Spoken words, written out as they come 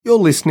You're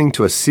listening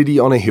to a City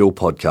on a Hill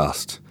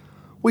podcast.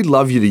 We'd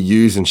love you to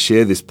use and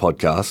share this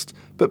podcast,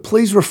 but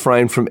please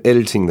refrain from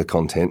editing the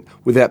content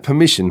without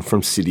permission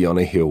from City on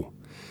a Hill.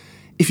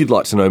 If you'd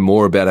like to know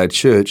more about our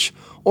church,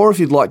 or if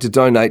you'd like to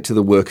donate to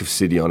the work of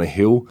City on a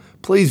Hill,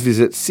 please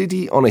visit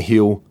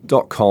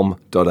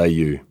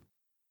cityonahill.com.au.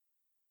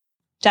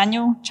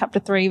 Daniel chapter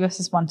 3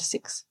 verses 1 to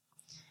 6.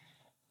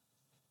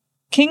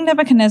 King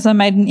Nebuchadnezzar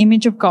made an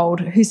image of gold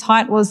whose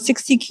height was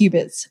 60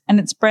 cubits and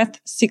its breadth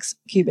 6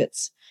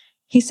 cubits.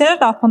 He set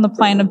it up on the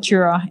plain of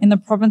Dura in the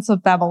province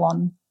of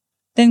Babylon.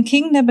 Then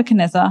King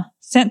Nebuchadnezzar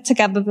sent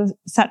together the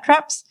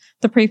satraps,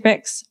 the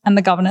prefects, and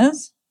the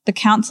governors, the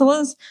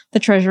counselors,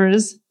 the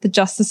treasurers, the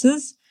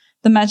justices,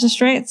 the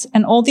magistrates,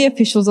 and all the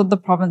officials of the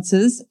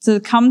provinces to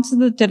come to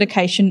the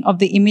dedication of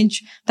the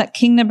image that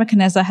King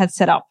Nebuchadnezzar had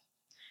set up.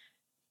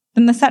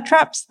 Then the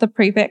satraps, the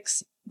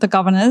prefects, the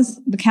governors,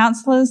 the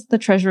counselors, the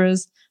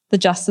treasurers, the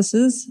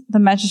justices, the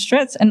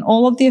magistrates, and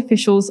all of the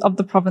officials of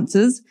the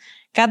provinces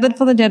gathered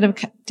for the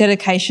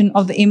dedication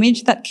of the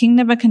image that King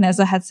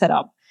Nebuchadnezzar had set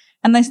up.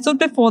 And they stood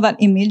before that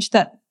image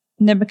that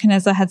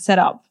Nebuchadnezzar had set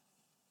up.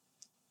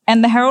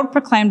 And the herald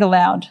proclaimed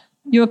aloud,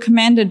 "You are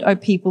commanded, O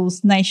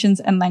peoples, nations,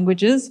 and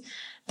languages,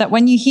 that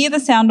when you hear the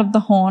sound of the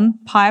horn,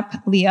 pipe,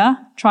 lyre,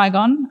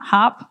 trigon,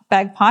 harp,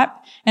 bagpipe,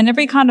 and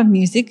every kind of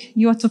music,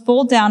 you are to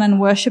fall down and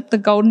worship the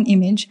golden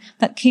image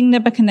that King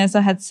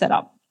Nebuchadnezzar had set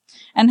up.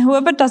 And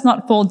whoever does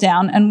not fall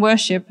down and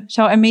worship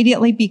shall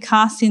immediately be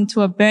cast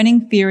into a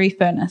burning fiery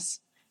furnace."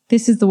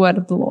 This is the word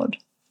of the Lord.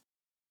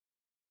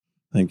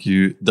 Thank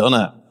you,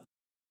 Donna.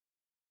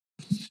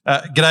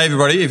 G'day,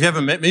 everybody. If you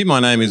haven't met me,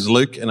 my name is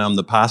Luke, and I'm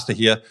the pastor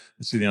here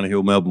at City on a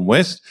Hill, Melbourne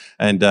West.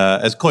 And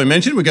as Coy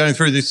mentioned, we're going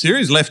through this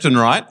series, Left and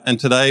Right, and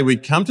today we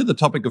come to the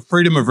topic of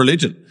freedom of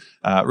religion.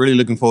 Really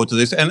looking forward to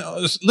this. And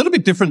it's a little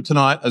bit different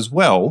tonight as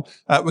well.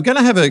 We're going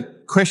to have a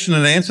question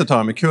and answer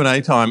time, a Q&A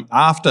time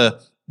after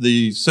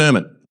the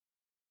sermon.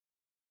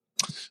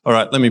 All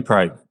right, let me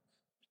pray.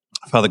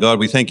 Father God,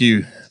 we thank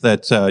you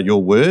that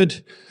your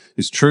word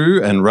is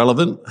true and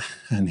relevant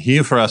and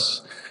here for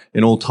us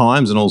in all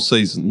times and all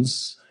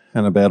seasons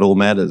and about all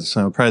matters.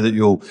 So I pray that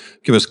you'll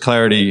give us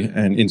clarity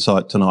and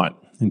insight tonight.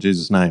 In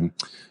Jesus' name,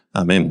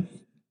 amen.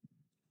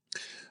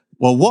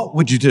 Well, what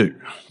would you do?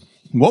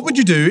 What would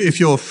you do if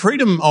your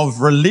freedom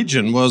of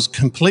religion was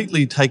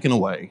completely taken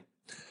away?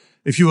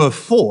 If you were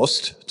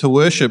forced to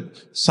worship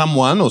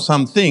someone or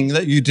something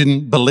that you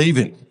didn't believe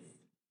in?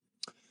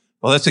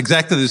 Well, that's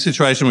exactly the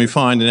situation we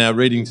find in our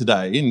reading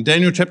today. In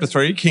Daniel chapter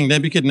 3, King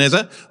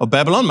Nebuchadnezzar of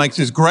Babylon makes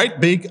this great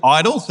big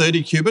idol,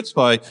 60 cubits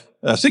by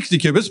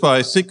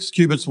 6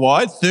 cubits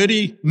wide,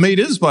 30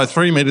 metres by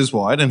 3 metres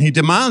wide, and he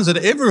demands that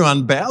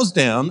everyone bows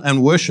down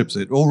and worships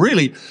it, or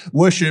really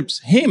worships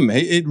him.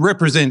 It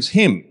represents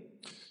him.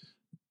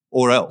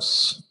 Or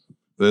else,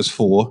 verse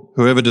 4,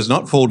 whoever does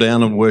not fall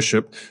down and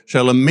worship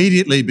shall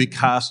immediately be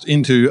cast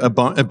into a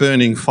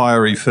burning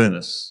fiery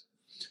furnace.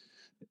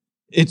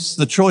 It's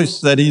the choice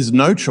that is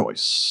no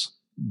choice.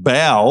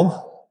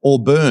 Bow or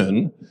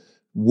burn,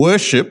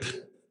 worship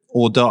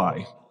or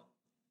die.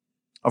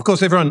 Of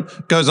course, everyone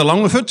goes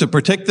along with it to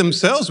protect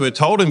themselves. We're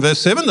told in verse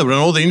 7 that when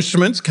all the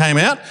instruments came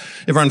out,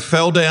 everyone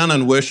fell down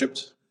and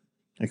worshipped,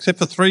 except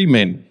for 3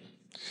 men,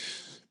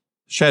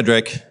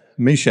 Shadrach,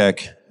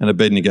 Meshach, and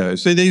Abednego.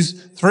 See,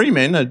 these 3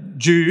 men are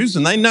Jews,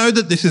 and they know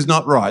that this is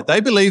not right. They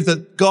believe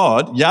that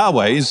God,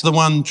 Yahweh, is the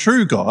one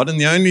true God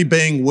and the only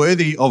being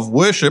worthy of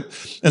worship,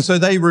 and so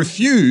they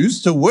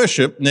refuse to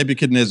worship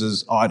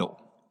Nebuchadnezzar's idol.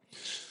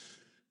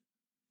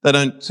 They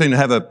don't seem to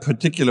have a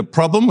particular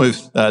problem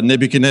with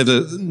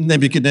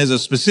Nebuchadnezzar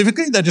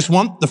specifically. They just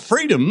want the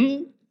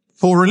freedom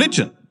for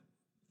religion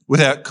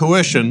without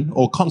coercion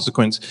or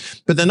consequence,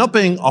 but they're not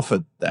being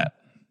offered that.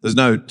 There's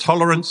no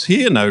tolerance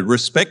here, no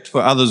respect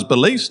for others'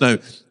 beliefs, no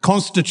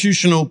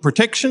constitutional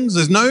protections.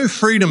 There's no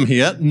freedom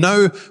here,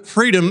 no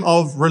freedom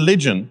of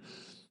religion.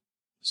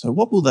 So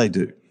what will they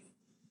do?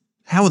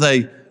 How will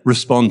they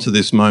respond to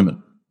this moment?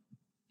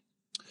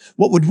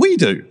 What would we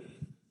do?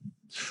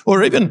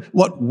 Or even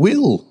what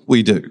will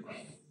we do?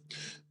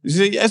 You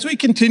see, as we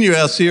continue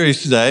our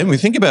series today and we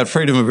think about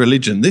freedom of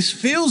religion, this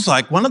feels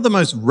like one of the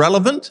most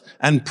relevant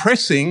and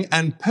pressing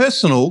and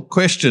personal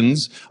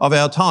questions of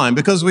our time,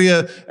 because we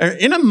are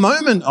in a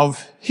moment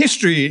of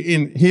history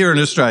here in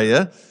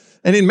Australia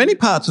and in many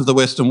parts of the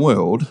Western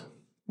world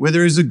where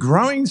there is a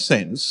growing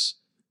sense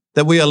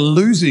that we are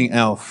losing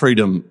our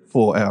freedom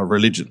for our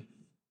religion.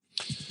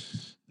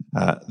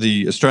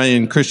 The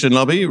Australian Christian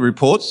Lobby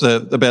reports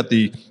about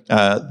the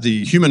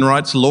Human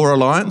Rights Law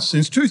Alliance.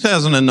 Since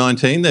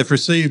 2019, they've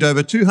received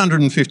over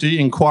 250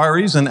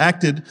 inquiries and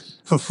acted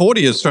for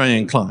 40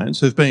 Australian clients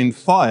who've been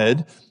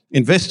fired,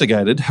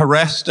 investigated,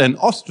 harassed and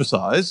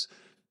ostracised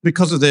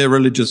because of their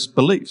religious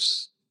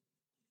beliefs.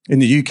 In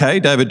the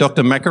UK,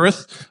 Dr.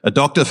 Macareth, a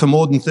doctor for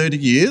more than 30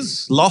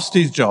 years, lost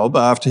his job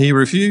after he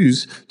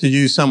refused to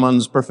use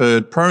someone's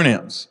preferred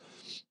pronouns.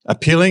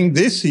 Appealing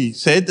this, he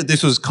said that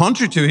this was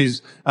contrary to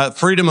his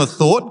freedom of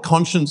thought,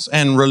 conscience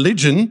and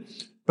religion,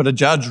 But a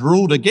judge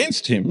ruled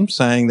against him,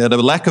 saying that a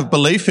lack of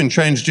belief in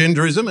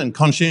transgenderism and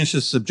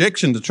conscientious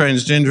subjection to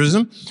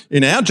transgenderism,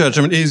 in our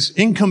judgment, is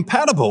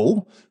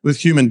incompatible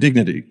with human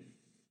dignity.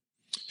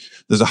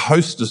 There's a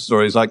host of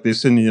stories like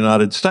this in the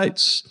United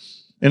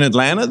States. In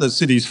Atlanta, the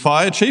city's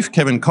fire chief,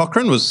 Kevin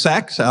Cochran, was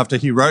sacked after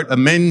he wrote a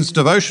men's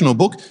devotional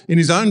book in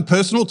his own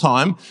personal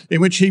time,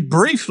 in which he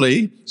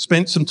briefly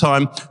spent some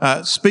time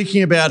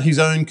speaking about his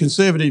own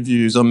conservative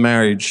views on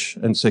marriage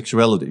and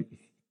sexuality.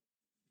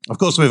 Of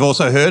course, we've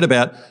also heard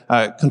about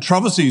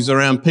controversies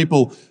around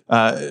people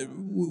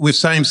with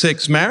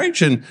same-sex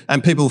marriage and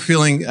people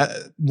feeling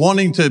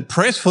wanting to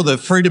press for the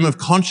freedom of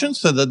conscience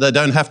so that they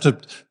don't have to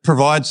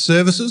provide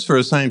services for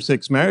a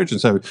same-sex marriage.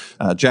 And so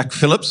Jack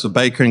Phillips, a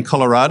baker in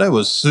Colorado,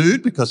 was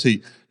sued because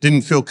he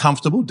didn't feel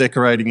comfortable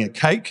decorating a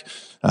cake.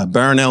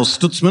 Baronelle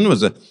Stutzman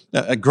was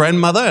a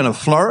grandmother and a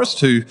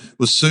florist who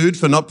was sued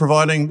for not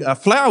providing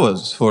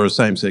flowers for a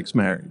same-sex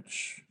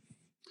marriage.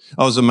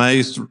 I was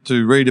amazed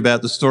to read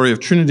about the story of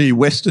Trinity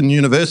Western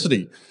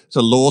University. It's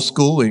a law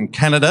school in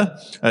Canada.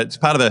 It's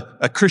part of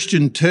a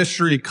Christian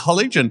tertiary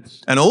college, and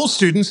all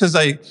students, as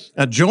they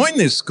join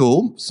this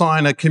school,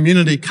 sign a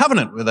community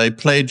covenant where they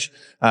pledge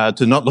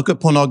to not look at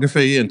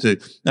pornography and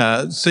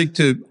to seek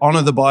to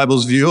honour the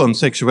Bible's view on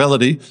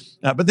sexuality.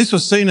 But this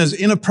was seen as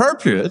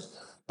inappropriate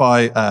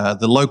by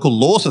the local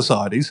law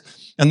societies,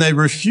 and they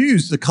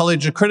refused the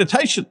college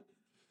accreditation.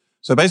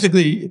 So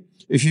basically,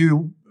 if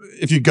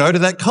you go to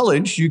that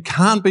college, you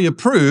can't be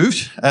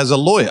approved as a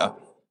lawyer.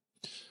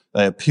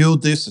 They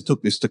appealed this, they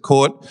took this to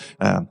court.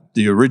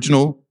 The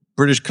original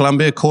British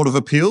Columbia Court of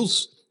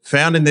Appeals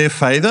found in their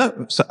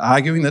favour,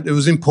 arguing that it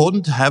was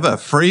important to have a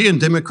free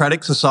and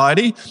democratic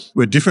society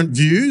where different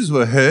views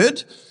were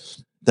heard.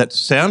 That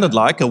sounded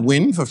like a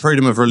win for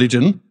freedom of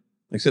religion,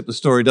 except the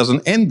story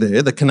doesn't end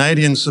there. The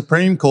Canadian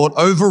Supreme Court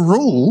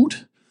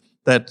overruled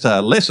that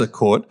lesser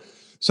court,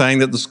 saying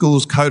that the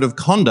school's code of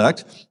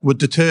conduct would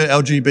deter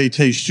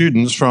LGBT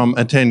students from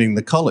attending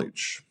the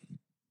college.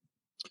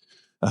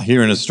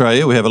 Here in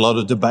Australia, we have a lot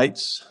of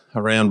debates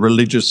around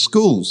religious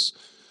schools.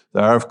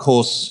 There are, of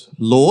course,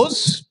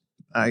 laws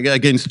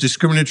against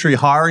discriminatory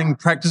hiring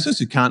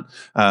practices. You can't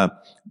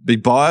be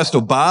biased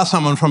or bar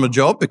someone from a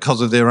job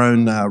because of their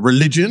own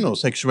religion or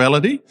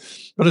sexuality.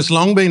 But it's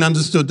long been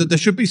understood that there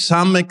should be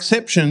some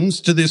exceptions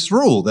to this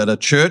rule, that a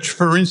church,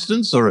 for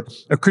instance, or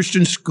a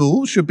Christian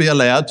school should be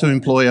allowed to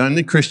employ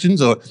only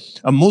Christians, or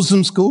a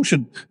Muslim school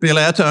should be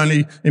allowed to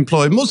only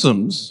employ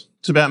Muslims.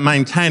 It's about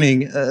maintaining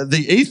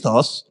the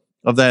ethos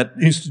of that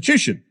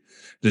institution.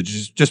 To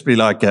just be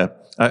like a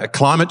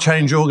climate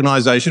change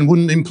organisation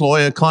wouldn't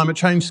employ a climate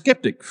change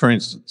skeptic, for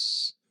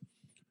instance.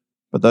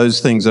 But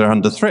those things are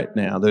under threat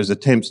now. There's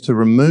attempts to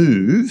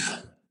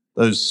remove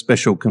those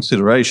special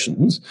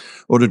considerations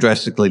or to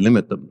drastically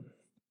limit them.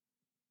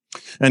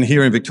 And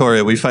here in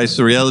Victoria, we face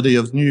the reality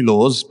of new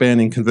laws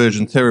banning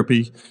conversion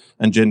therapy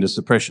and gender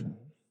suppression.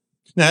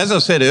 Now, as I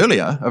said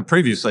earlier,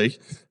 previously,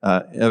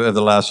 over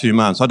the last few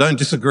months, I don't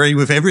disagree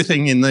with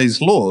everything in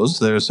these laws.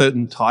 There are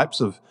certain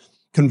types of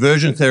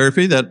conversion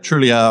therapy that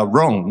truly are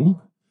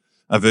wrong.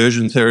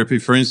 Aversion therapy,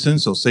 for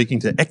instance, or seeking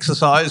to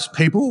exorcise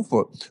people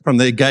from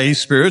their gay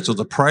spirits, or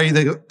to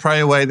pray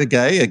away the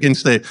gay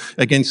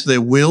against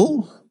their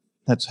will.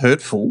 That's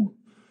hurtful,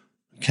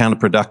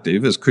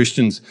 counterproductive. As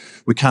Christians,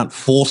 we can't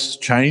force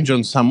change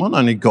on someone.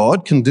 Only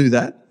God can do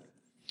that.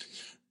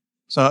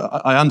 So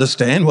I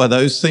understand why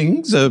those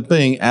things are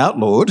being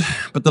outlawed,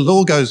 but the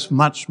law goes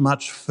much,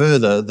 much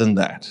further than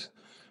that.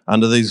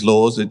 Under these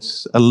laws,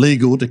 it's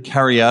illegal to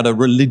carry out a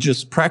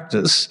religious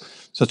practice,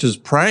 such as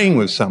praying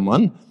with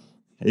someone,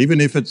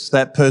 even if it's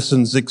that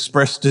person's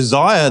expressed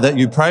desire that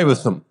you pray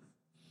with them.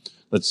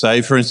 Let's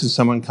say, for instance,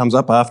 someone comes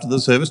up after the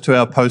service to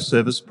our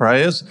post-service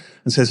prayers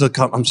and says, look,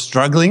 I'm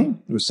struggling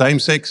with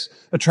same-sex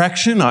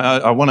attraction.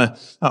 I want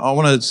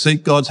to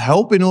seek God's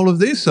help in all of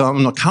this.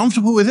 I'm not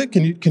comfortable with it.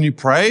 Can you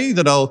pray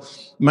that I'll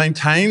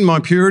maintain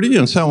my purity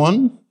and so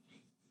on?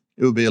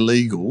 It would be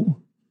illegal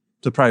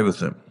to pray with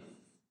them.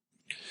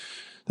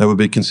 That would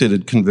be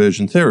considered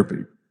conversion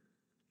therapy.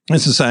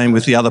 It's the same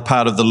with the other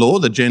part of the law,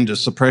 the gender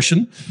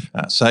suppression.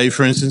 Say,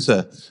 for instance,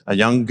 a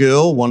young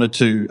girl wanted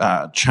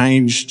to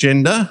change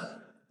gender.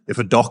 If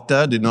a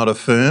doctor did not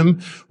affirm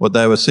what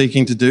they were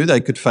seeking to do,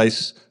 they could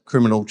face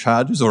criminal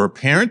charges, or a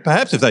parent,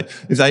 perhaps, if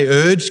they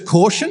urged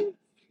caution,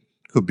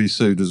 could be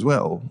sued as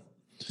well.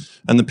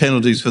 And the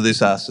penalties for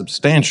this are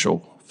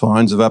substantial,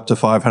 fines of up to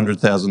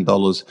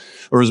 $500,000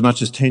 or as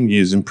much as 10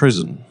 years in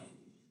prison.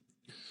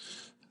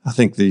 I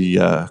think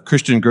the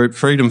Christian group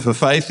Freedom for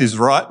Faith is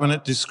right when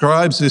it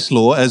describes this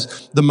law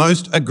as the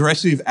most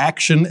aggressive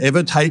action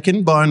ever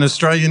taken by an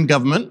Australian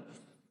government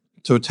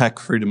to attack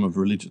freedom of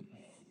religion.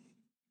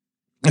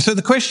 And so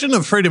the question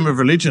of freedom of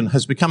religion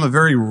has become a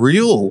very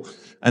real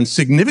and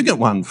significant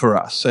one for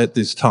us at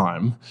this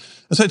time.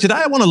 And so today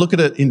I want to look at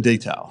it in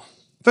detail.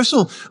 First of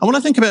all, I want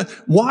to think about,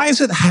 why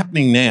is it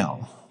happening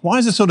now? Why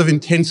is it sort of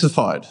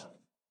intensified?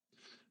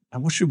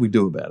 And what should we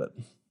do about it?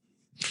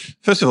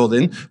 First of all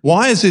then,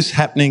 why is this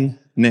happening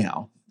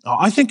now?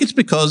 I think it's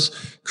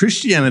because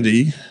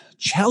Christianity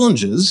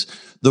challenges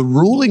the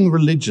ruling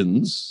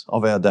religions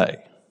of our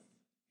day.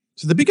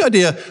 So the big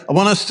idea I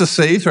want us to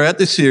see throughout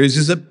this series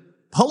is that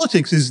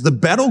politics is the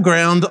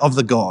battleground of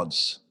the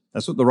gods.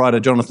 That's what the writer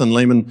Jonathan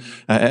Leeman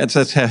adds.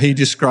 That's how he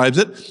describes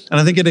it. And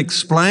I think it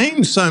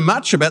explains so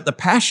much about the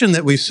passion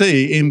that we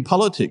see in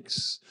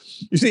politics.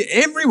 You see,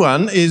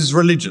 everyone is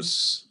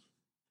religious.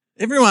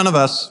 Every one of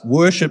us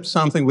worships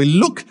something. We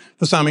look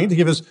for something to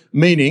give us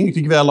meaning,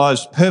 to give our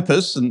lives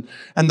purpose. And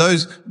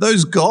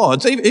those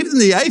gods, even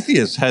the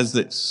atheist has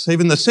this.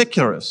 Even the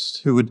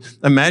secularist who would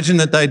imagine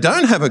that they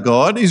don't have a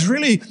God is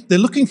really, they're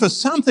looking for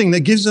something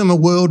that gives them a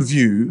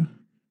worldview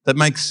that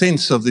makes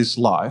sense of this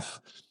life.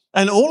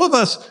 And all of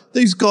us,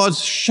 these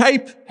gods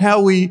shape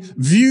how we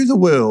view the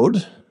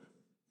world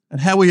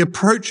and how we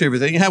approach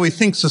everything, how we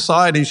think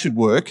society should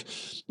work.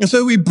 And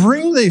so we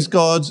bring these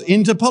gods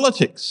into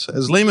politics.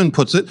 As Leeman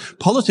puts it,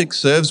 politics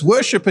serves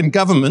worship and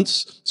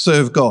governments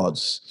serve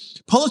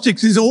gods.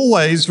 Politics is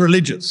always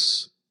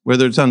religious,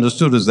 whether it's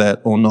understood as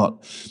that or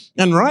not.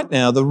 And right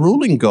now, the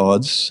ruling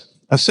gods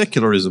are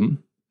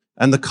secularism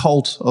and the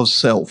cult of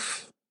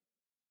self.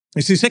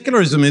 You see,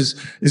 secularism is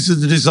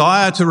the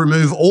desire to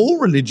remove all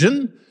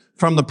religion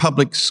from the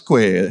public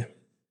square.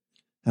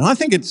 And I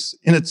think it's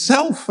in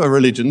itself a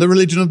religion, the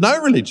religion of no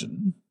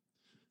religion.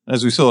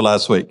 As we saw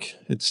last week,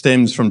 it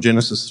stems from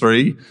Genesis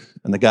 3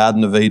 and the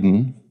Garden of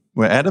Eden,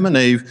 where Adam and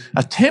Eve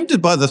are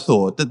tempted by the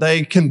thought that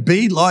they can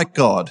be like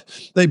God.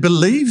 They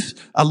believe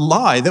a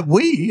lie that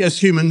we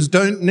as humans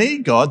don't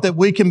need God, that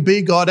we can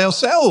be God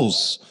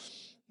ourselves,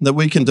 that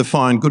we can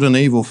define good and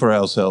evil for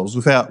ourselves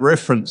without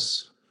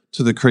reference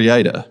to the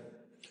Creator.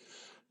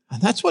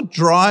 And that's what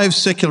drives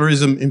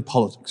secularism in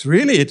politics.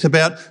 Really, it's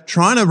about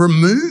trying to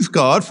remove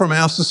God from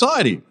our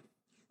society.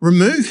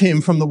 Remove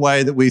him from the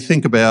way that we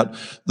think about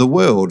the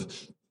world.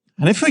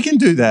 And if we can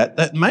do that,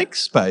 that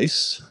makes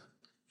space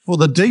for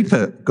the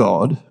deeper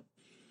God,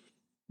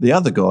 the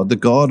other God, the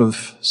God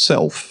of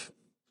self.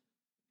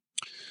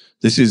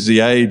 This is the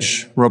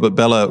age, Robert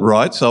Bellah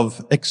writes,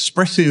 of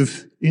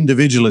expressive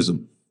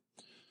individualism.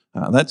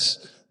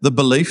 That's the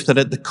belief that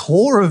at the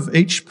core of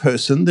each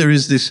person there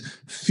is this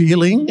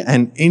feeling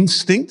and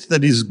instinct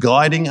that is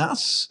guiding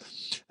us.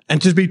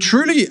 And to be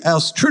true to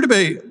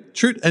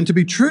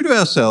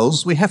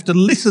ourselves, we have to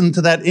listen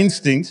to that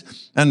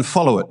instinct and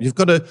follow it. You've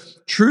got to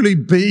truly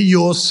be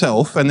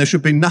yourself, and there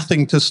should be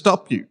nothing to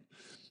stop you.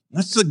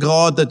 That's the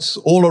God that's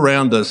all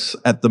around us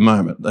at the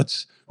moment.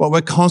 That's what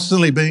we're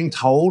constantly being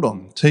told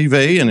on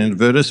TV and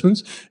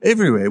advertisements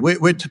everywhere.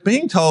 We're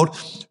being told,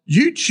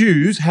 you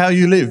choose how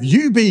you live.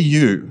 You be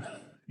you.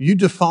 You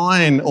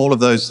define all of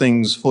those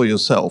things for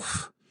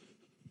yourself.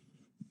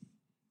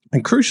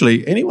 And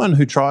crucially, anyone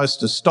who tries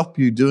to stop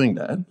you doing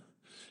that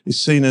is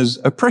seen as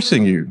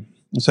oppressing you,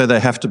 and so they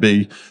have to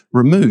be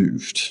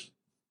removed.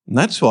 And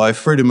that's why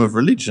freedom of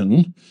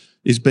religion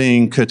is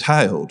being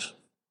curtailed.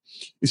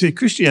 You see,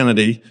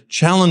 Christianity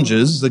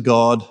challenges the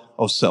God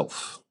of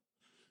self.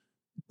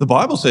 The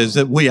Bible says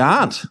that we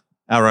aren't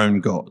our own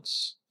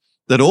gods,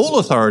 that all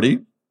authority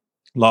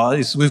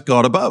lies with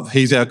God above.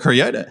 He's our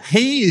creator.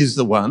 He is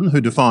the one who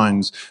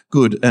defines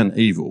good and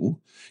evil.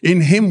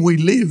 In him we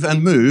live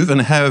and move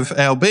and have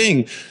our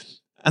being.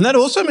 And that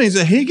also means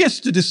that he gets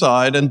to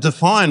decide and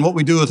define what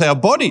we do with our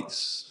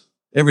bodies,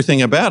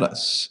 everything about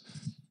us.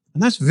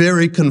 And that's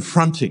very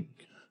confronting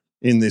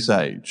in this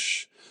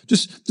age.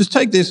 Just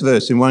take this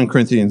verse in 1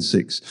 Corinthians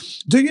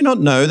 6. Do you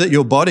not know that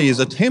your body is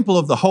a temple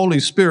of the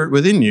Holy Spirit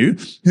within you,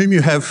 whom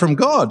you have from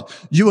God?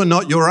 You are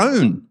not your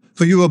own,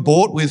 for you were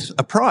bought with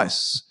a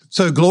price.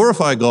 So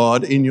glorify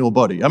God in your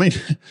body. I mean,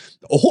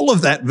 all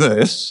of that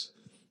verse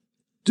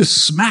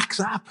just smacks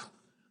up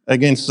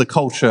against the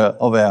culture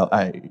of our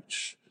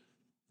age.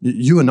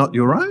 You are not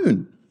your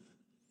own.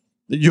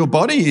 Your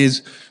body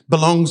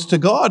belongs to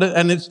God,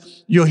 and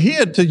you're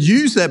here to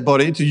use that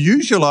body, to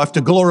use your life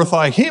to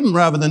glorify him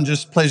rather than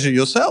just pleasure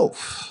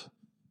yourself.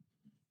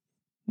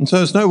 And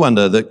so it's no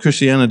wonder that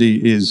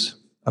Christianity is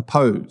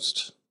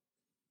opposed.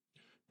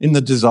 In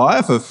the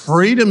desire for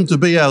freedom to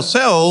be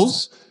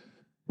ourselves,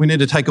 we need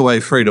to take away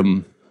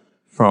freedom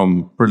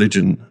from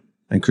religion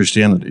and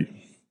Christianity.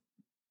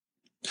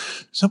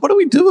 So what do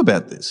we do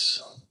about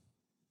this?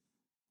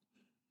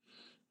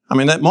 I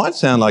mean, that might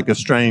sound like a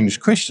strange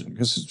question,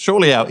 because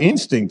surely our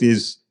instinct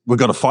is we've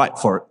got to fight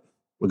for it.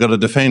 We've got to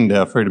defend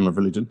our freedom of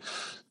religion.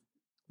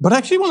 But I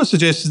actually want to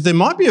suggest that there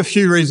might be a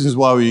few reasons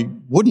why we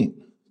wouldn't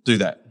do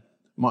that.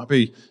 Might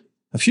be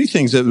a few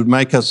things that would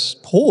make us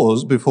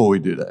pause before we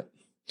do that.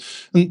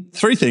 And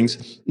three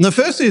things. And the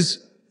first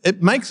is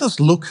it makes us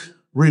look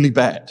really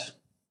bad.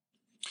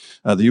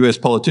 The US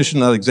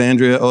politician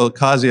Alexandria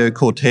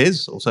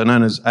Ocasio-Cortez, also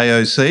known as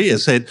AOC,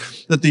 has said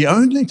that the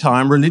only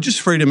time religious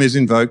freedom is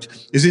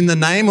invoked is in the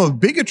name of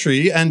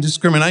bigotry and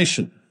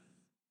discrimination.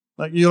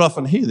 Like, you'll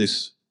often hear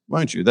this,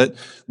 won't you? That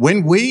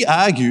when we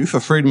argue for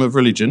freedom of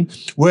religion,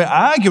 we're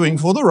arguing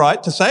for the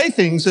right to say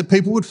things that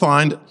people would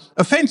find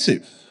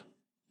offensive.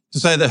 To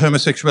say that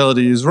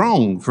homosexuality is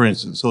wrong, for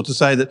instance, or to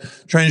say that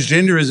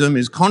transgenderism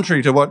is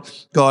contrary to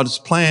what God's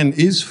plan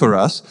is for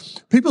us.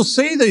 People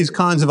see these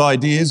kinds of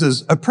ideas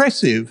as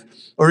oppressive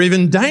or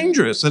even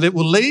dangerous, that it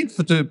will lead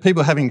to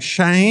people having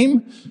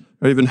shame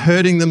or even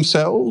hurting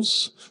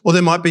themselves, or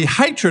there might be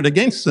hatred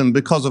against them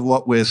because of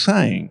what we're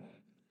saying.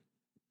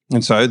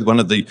 And so one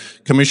of the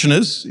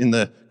commissioners in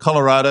the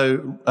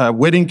Colorado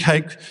wedding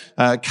cake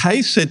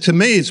case said to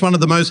me, it's one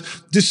of the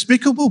most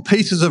despicable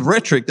pieces of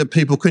rhetoric that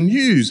people can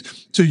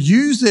use, to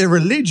use their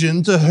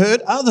religion to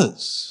hurt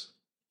others.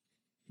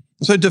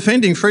 So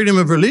defending freedom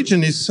of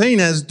religion is seen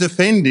as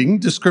defending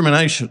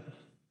discrimination.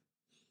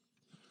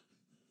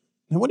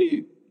 Now, what do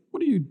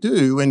you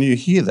do when you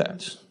hear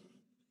that?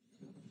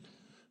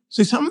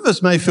 See, some of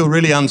us may feel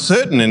really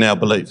uncertain in our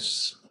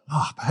beliefs.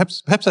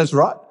 Perhaps that's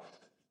right.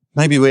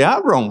 Maybe we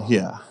are wrong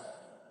here.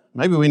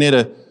 Maybe we need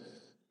to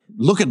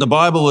look at the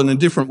Bible in a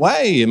different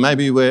way, and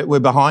maybe we're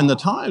behind the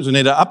times. We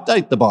need to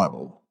update the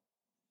Bible.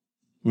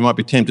 We might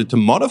be tempted to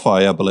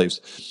modify our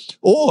beliefs.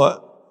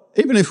 Or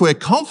even if we're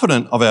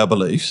confident of our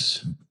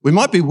beliefs, we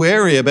might be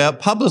wary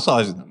about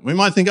publicising them. We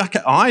might think,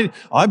 okay,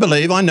 I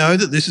believe, I know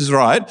that this is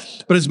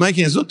right, but it's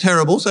making us look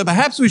terrible, so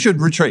perhaps we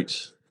should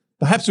retreat.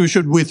 Perhaps we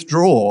should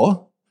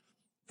withdraw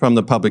from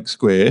the public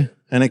square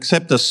and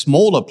accept a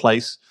smaller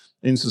place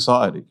in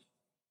society.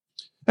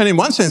 And in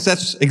one sense,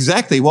 that's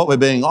exactly what we're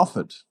being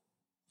offered.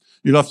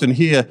 You'll often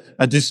hear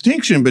a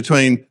distinction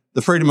between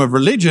the freedom of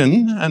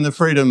religion and the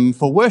freedom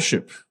for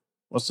worship.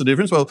 What's the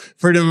difference? Well,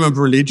 freedom of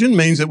religion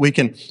means that we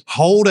can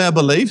hold our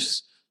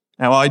beliefs,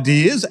 our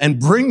ideas, and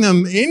bring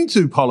them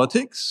into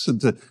politics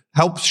and to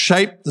help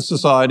shape the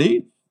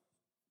society.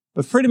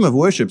 But freedom of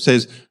worship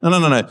says,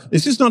 no.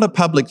 This is not a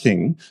public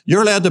thing.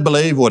 You're allowed to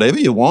believe whatever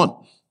you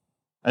want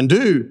and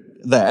do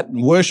that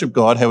and worship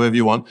God however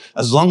you want,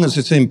 as long as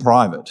it's in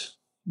private.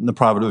 In the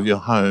private of your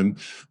home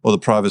or the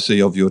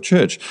privacy of your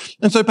church.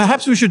 And so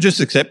perhaps we should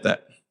just accept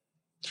that.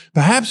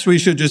 Perhaps we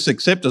should just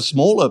accept a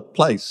smaller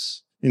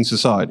place in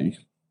society,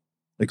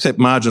 accept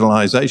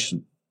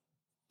marginalisation.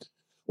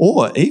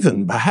 Or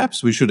even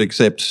perhaps we should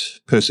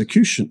accept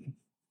persecution.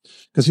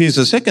 Because here's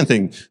the second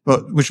thing,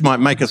 which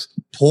might make us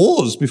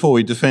pause before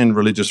we defend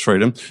religious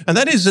freedom, and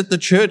that is that the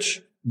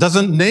church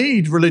doesn't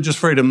need religious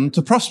freedom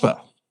to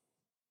prosper.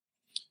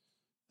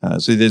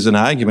 See, there's an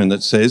argument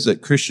that says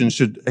that Christians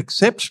should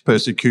accept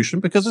persecution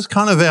because it's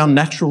kind of our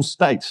natural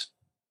state.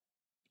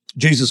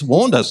 Jesus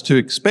warned us to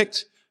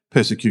expect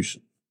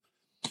persecution.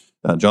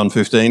 John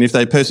 15, if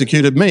they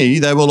persecuted me,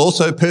 they will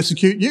also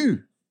persecute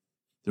you.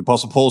 The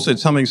Apostle Paul said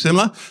something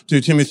similar to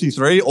Timothy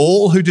 3,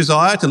 all who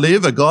desire to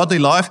live a godly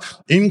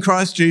life in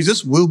Christ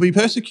Jesus will be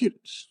persecuted.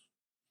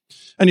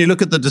 And you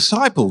look at the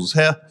disciples,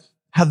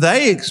 how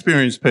they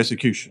experienced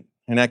persecution.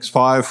 In Acts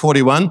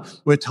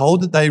 5:41, we're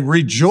told that they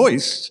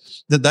rejoiced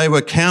that they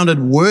were counted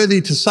worthy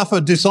to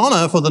suffer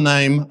dishonour for the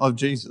name of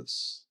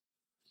Jesus.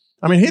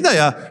 I mean, here they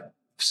are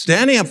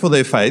standing up for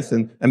their faith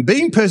and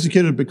being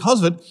persecuted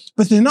because of it,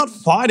 but they're not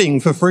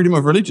fighting for freedom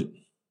of religion.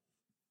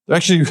 They're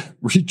actually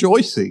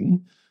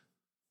rejoicing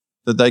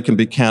that they can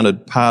be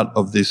counted part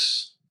of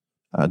this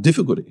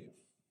difficulty.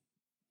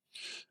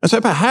 And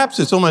so perhaps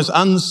it's almost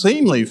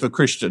unseemly for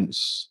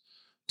Christians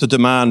to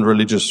demand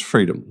religious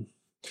freedom.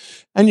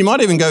 And you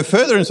might even go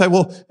further and say,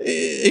 well,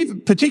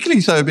 even particularly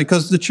so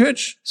because the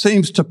church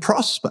seems to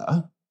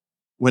prosper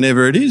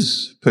whenever it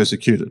is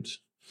persecuted.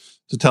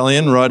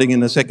 Tertullian, writing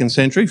in the 2nd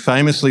century,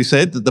 famously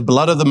said that the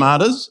blood of the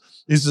martyrs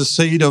is the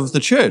seed of the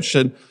church,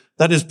 and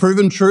that is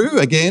proven true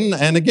again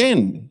and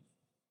again.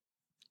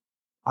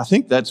 I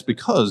think that's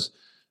because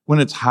when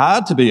it's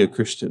hard to be a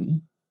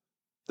Christian,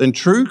 then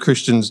true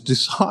Christians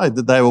decide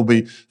that they will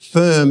be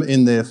firm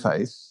in their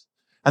faith,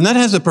 and that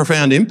has a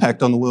profound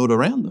impact on the world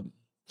around them.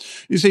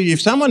 You see,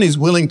 if someone is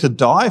willing to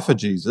die for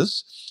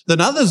Jesus,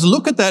 then others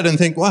look at that and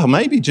think, well,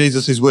 maybe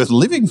Jesus is worth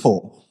living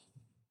for.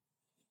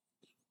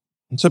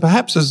 And so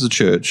perhaps as the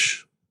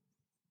church,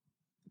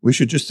 we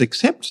should just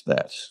accept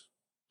that,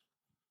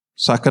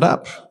 suck it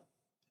up,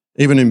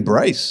 even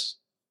embrace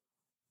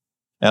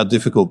our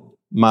difficult,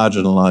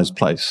 marginalised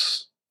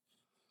place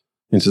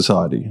in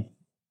society.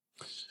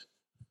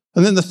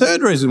 And then the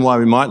third reason why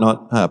we might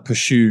not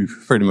pursue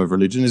freedom of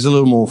religion is a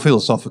little more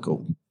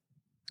philosophical.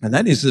 And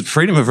that is that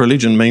freedom of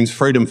religion means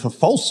freedom for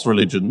false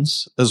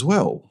religions as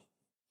well.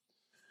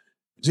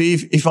 See,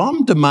 if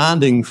I'm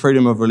demanding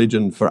freedom of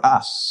religion for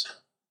us,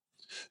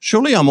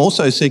 surely I'm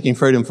also seeking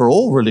freedom for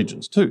all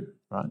religions too,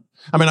 right?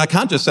 I mean, I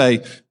can't just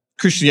say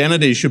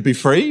Christianity should be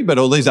free, but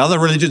all these other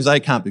religions,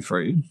 they can't be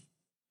free.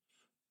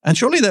 And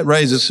surely that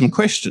raises some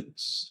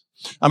questions.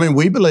 I mean,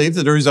 we believe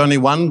that there is only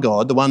one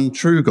God, the one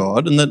true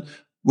God, and that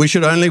we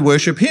should only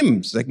worship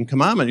him. Second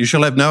commandment, you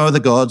shall have no other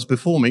gods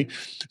before me.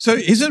 So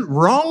is it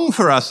wrong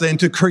for us then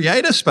to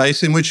create a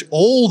space in which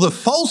all the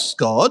false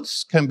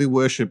gods can be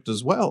worshipped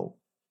as well?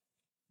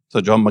 So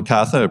John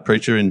MacArthur, a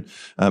preacher in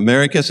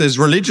America, says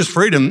religious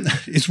freedom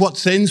is what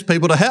sends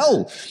people to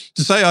hell.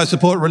 To say I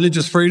support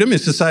religious freedom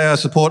is to say I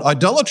support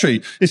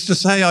idolatry. It's to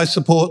say I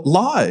support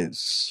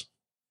lies.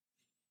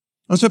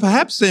 And so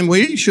perhaps then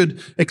we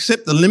should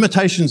accept the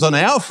limitations on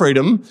our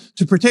freedom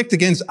to protect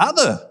against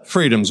other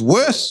freedoms,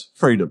 worse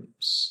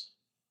freedoms,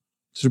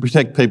 to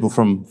protect people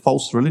from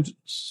false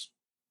religions.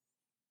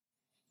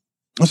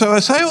 So I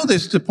say all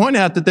this to point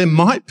out that there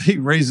might be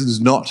reasons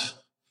not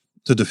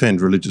to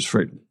defend religious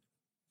freedom.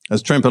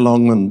 As Tremper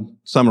Longman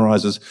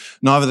summarises,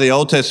 neither the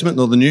Old Testament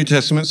nor the New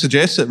Testament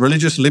suggests that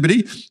religious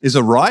liberty is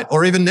a right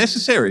or even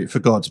necessary for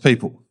God's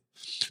people.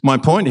 My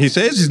point, he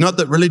says, is not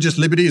that religious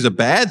liberty is a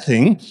bad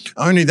thing,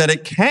 only that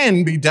it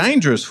can be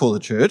dangerous for the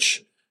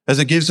church, as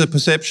it gives a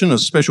perception of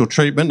special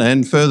treatment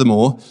and,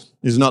 furthermore,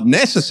 is not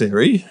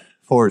necessary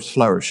for its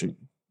flourishing.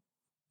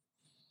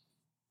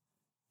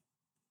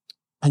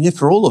 And yet,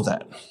 for all of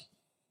that,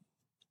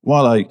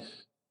 while I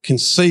can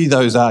see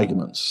those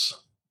arguments,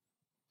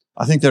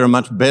 I think there are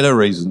much better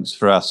reasons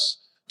for us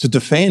to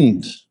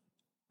defend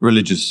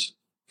religious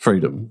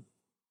freedom,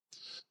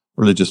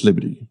 religious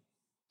liberty.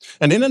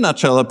 And in a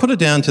nutshell, I put it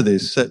down to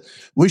this, that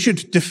we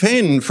should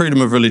defend freedom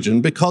of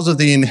religion because of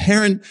the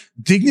inherent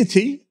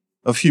dignity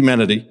of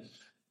humanity,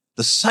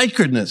 the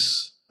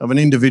sacredness of an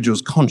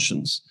individual's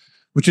conscience,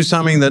 which is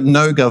something that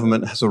no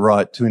government has a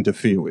right to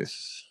interfere with.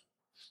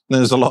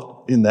 There's a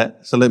lot in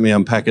that, so let me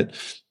unpack it.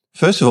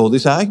 First of all,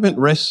 this argument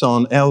rests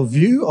on our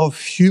view of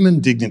human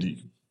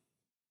dignity.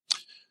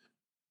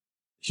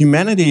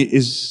 Humanity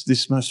is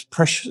this most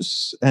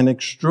precious and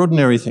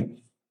extraordinary thing.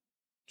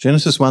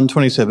 Genesis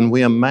 1:27,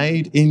 we are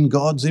made in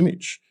God's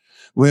image.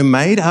 We're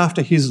made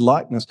after his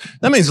likeness.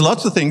 That means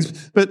lots of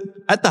things, but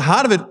at the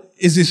heart of it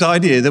is this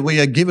idea that we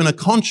are given a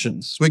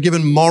conscience. We're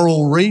given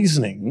moral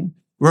reasoning.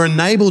 We're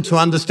enabled to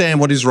understand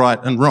what is right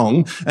and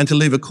wrong and to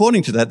live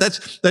according to that.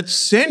 That's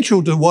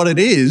central to what it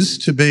is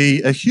to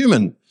be a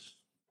human.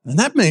 And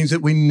that means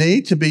that we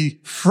need to be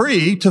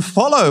free to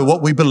follow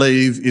what we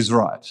believe is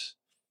right.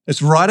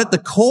 It's right at the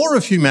core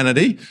of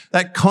humanity,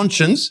 that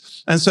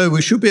conscience, and so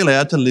we should be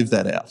allowed to live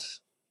that out.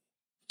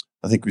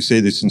 I think we see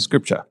this in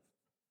Scripture.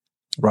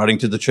 Writing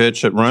to the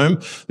church at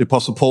Rome, the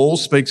Apostle Paul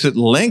speaks at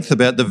length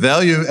about the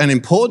value and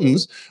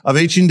importance of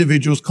each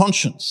individual's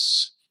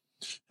conscience.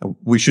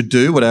 We should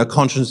do what our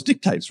conscience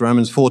dictates.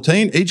 Romans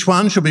 14, each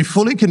one should be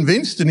fully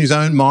convinced in his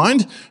own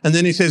mind. And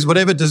then he says,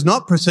 whatever does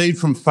not proceed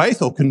from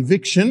faith or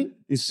conviction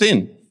is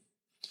sin.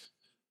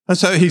 And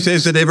so he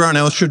says that everyone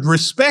else should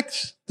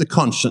respect the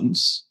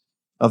conscience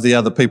of the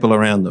other people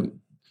around them.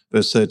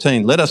 Verse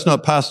 13, let us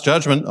not pass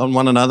judgment on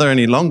one another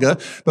any longer,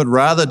 but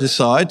rather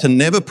decide to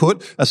never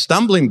put a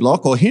stumbling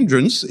block or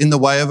hindrance in the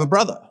way of a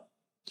brother.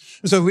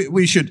 So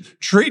we should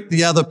treat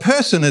the other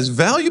person as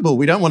valuable.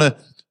 We don't want to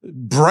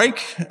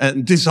break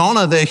and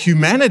dishonour their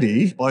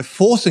humanity by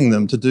forcing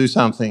them to do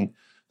something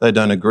they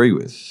don't agree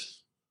with.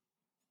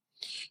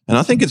 And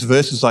I think it's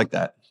verses like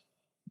that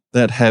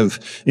that have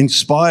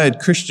inspired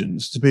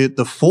Christians to be at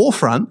the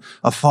forefront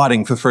of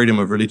fighting for freedom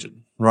of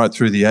religion right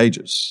through the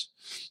ages.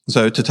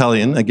 So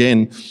Tertullian,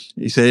 again,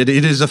 he said,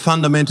 it is a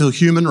fundamental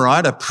human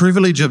right, a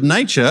privilege of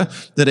nature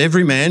that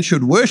every man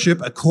should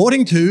worship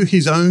according to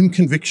his own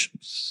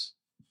convictions.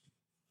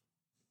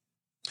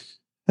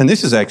 And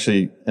this is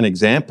actually an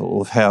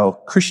example of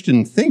how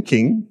Christian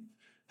thinking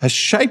has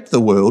shaped the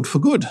world for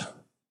good.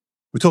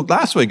 We talked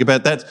last week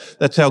about that.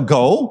 That's our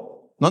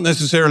goal, not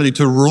necessarily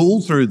to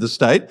rule through the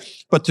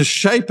state, but to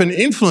shape and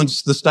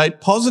influence the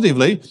state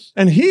positively.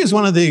 And here's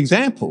one of the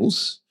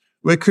examples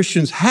where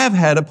Christians have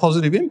had a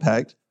positive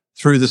impact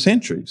through the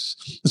centuries.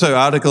 So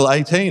Article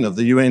 18 of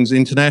the UN's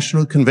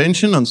International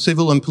Convention on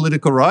Civil and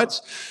Political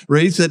Rights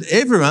reads that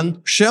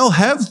everyone shall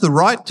have the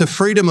right to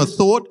freedom of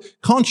thought,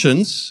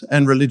 conscience,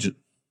 and religion.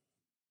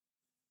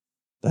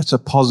 That's a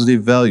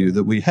positive value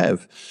that we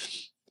have.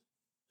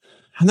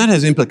 And that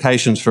has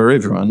implications for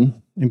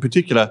everyone, in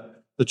particular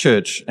the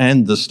church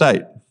and the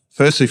state.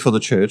 Firstly, for the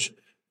church,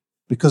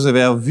 because of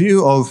our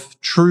view of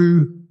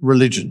true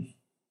religion.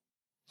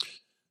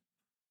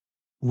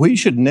 We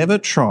should never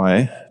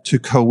try to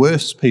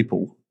coerce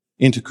people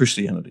into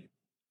Christianity.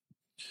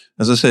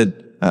 As I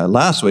said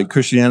last week,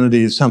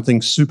 Christianity is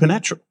something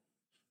supernatural.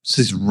 It's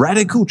this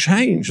radical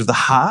change of the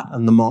heart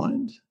and the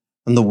mind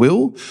and the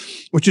will,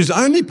 which is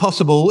only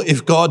possible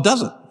if God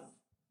does it.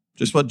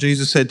 Just what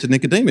Jesus said to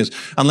Nicodemus.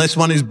 Unless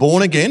one is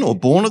born again or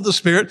born of the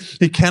Spirit,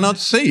 he cannot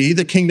see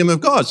the kingdom of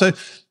God. So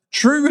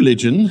true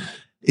religion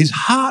is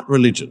heart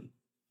religion.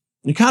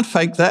 You can't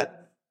fake that.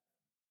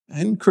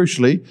 And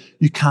crucially,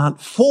 you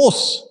can't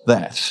force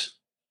that.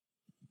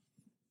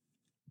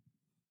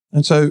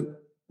 And so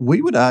we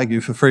would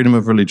argue for freedom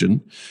of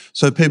religion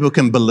so people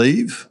can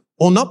believe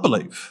or not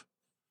believe,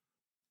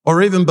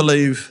 or even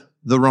believe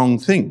the wrong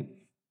thing.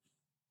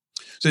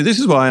 So this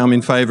is why I'm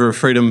in favour of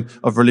freedom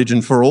of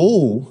religion for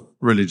all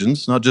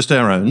religions, not just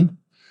our own.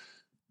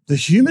 The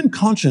human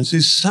conscience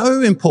is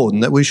so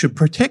important that we should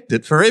protect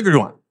it for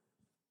everyone,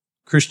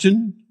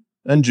 Christian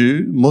and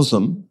Jew,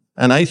 Muslim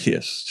and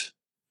atheist.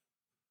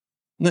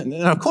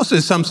 Now, of course,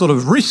 there's some sort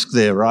of risk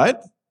there, right?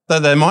 Though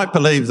they might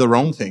believe the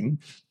wrong thing.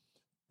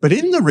 But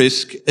in the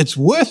risk, it's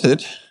worth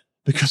it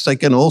because they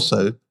can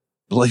also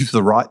believe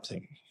the right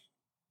thing.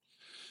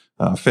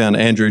 I found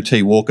Andrew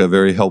T. Walker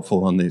very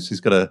helpful on this. He's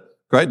got a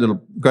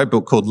great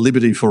book called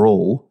Liberty for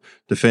All,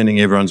 Defending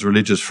Everyone's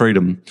Religious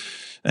Freedom.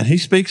 And he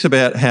speaks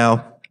about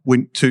how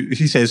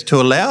he says,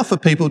 to allow for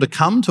people to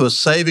come to a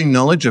saving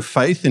knowledge of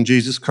faith in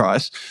Jesus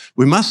Christ,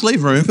 we must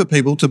leave room for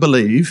people to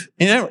believe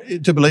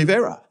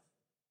error.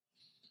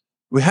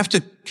 We have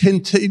to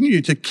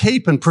continue to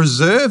keep and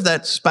preserve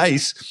that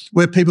space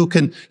where people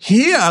can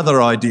hear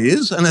other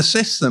ideas and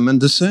assess them and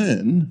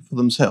discern for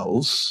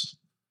themselves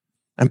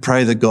and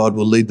pray that God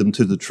will lead them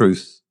to the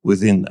truth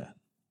within that.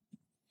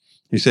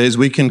 He says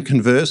we can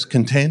converse,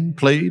 contend,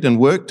 plead and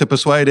work to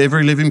persuade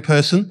every living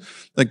person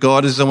that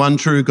God is the one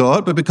true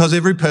God, but because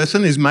every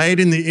person is made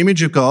in the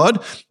image of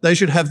God, they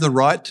should have the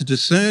right to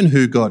discern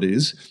who God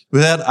is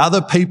without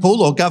other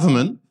people or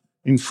government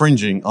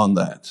infringing on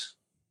that.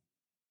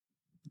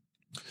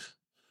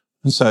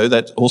 And so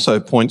that also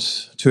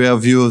points to our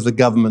view of the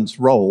government's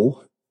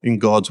role in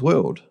God's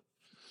world.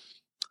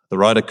 The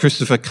writer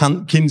Christopher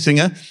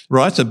Kinsinger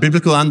writes, a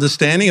biblical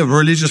understanding of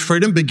religious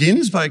freedom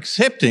begins by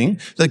accepting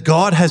that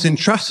God has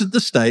entrusted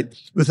the state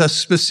with a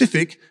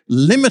specific,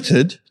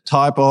 limited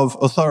type of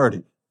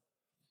authority.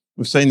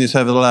 We've seen this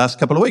over the last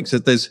couple of weeks,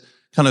 that there's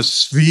kind of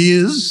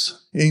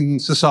spheres in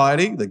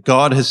society, that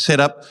God has set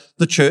up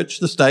the church,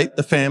 the state,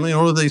 the family,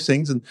 all of these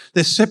things, and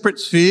they're separate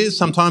spheres.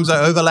 Sometimes they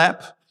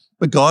overlap,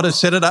 but God has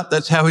set it up.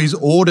 That's how he's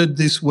ordered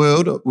this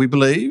world, we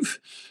believe.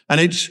 And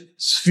each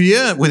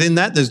sphere within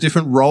that, there's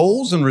different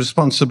roles and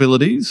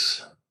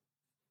responsibilities.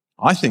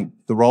 I think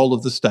the role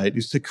of the state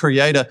is to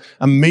create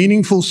a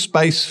meaningful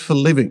space for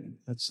living.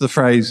 That's the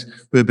phrase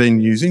we've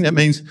been using. That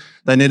means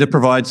they need to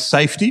provide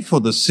safety for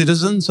the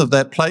citizens of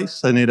that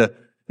place. They need to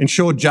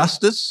ensure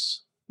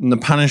justice and the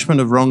punishment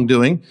of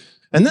wrongdoing.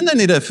 And then they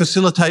need to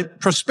facilitate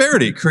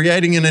prosperity,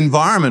 creating an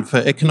environment for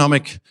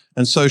economic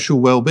and social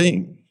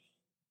well-being.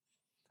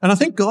 And I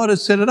think God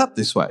has set it up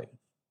this way.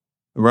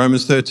 In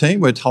Romans 13,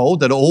 we're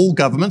told that all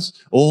governments,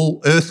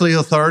 all earthly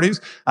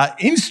authorities are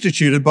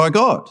instituted by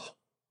God.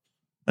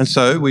 And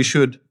so we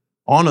should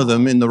honour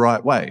them in the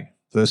right way.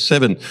 Verse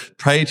 7,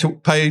 pay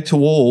to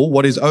all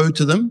what is owed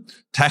to them,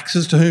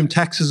 taxes to whom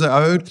taxes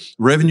are owed,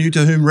 revenue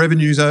to whom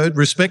revenue is owed,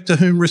 respect to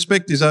whom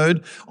respect is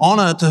owed,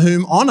 honour to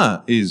whom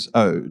honour is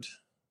owed.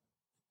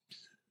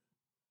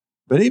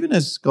 But even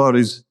as God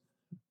is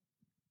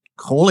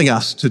calling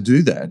us to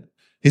do that,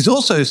 he's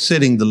also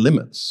setting the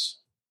limits.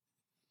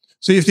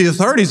 See, if the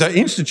authorities are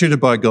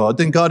instituted by God,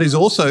 then God is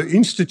also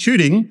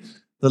instituting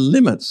the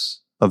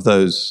limits of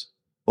those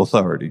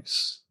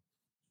authorities.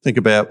 Think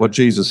about what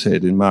Jesus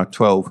said in Mark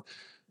 12.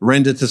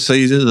 Render to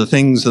Caesar the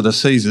things that are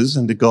Caesar's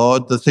and to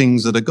God the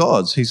things that are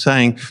God's. He's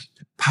saying,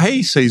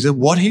 pay Caesar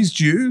what he's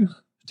due,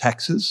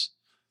 taxes,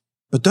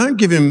 but don't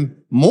give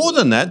him more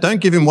than that. Don't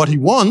give him what he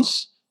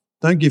wants.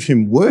 Don't give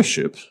him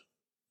worship.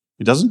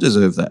 He doesn't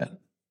deserve that.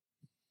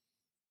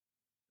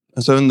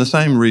 And so in the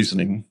same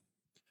reasoning,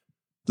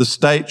 the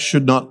state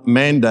should not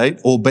mandate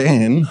or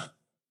ban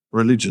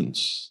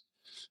religions.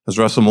 As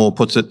Russell Moore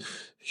puts it,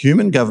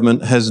 human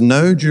government has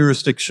no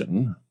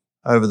jurisdiction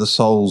over the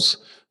souls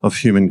of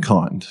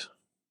humankind.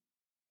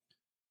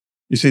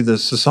 You see, the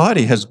state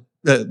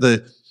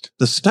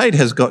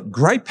has got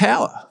great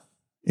power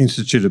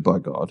instituted by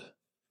God,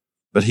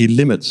 but he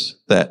limits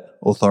that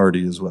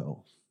authority as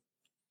well.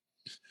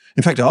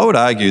 In fact, I would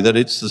argue that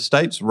it's the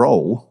state's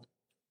role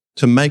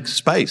to make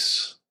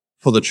space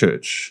for the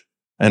church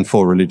and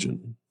for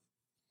religion.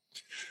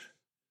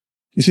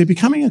 You see,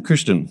 becoming a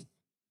Christian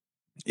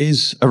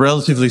is a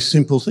relatively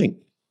simple thing.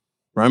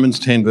 Romans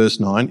 10 verse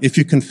 9, if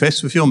you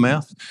confess with your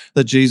mouth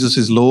that Jesus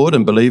is Lord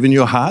and believe in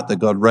your heart that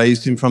God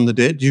raised him from the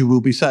dead, you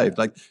will be saved.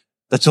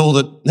 That's all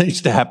that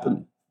needs to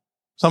happen.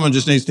 Someone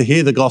just needs to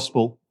hear the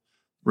gospel,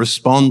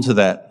 respond to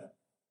that.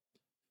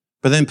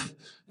 But then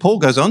Paul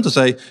goes on to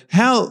say,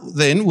 how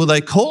then will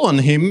they call on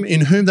him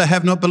in whom they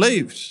have not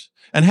believed?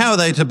 And how are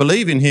they to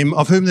believe in him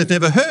of whom they've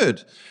never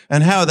heard?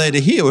 And how are they to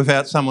hear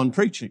without someone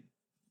preaching?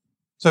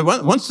 So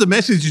once the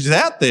message is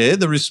out there,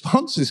 the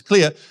response is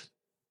clear.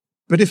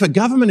 But if a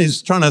government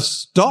is trying to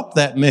stop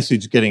that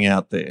message getting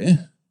out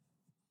there,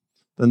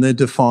 then they're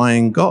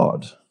defying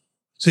God.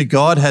 See,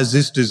 God has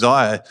this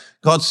desire.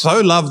 God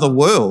so loved the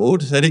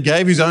world that he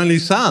gave his only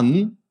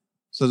son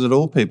so that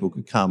all people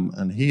could come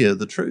and hear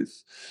the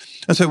truth.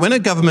 And so when a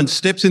government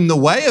steps in the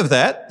way of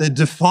that, they're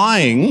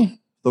defying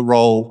the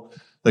role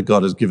that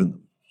God has given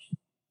them.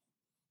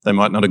 They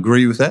might not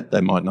agree with that.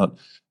 They might not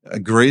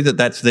agree that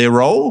that's their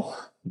role,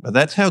 but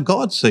that's how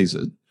God sees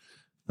it.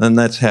 And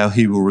that's how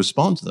he will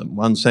respond to them.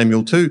 1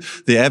 Samuel 2,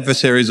 the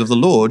adversaries of the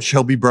Lord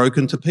shall be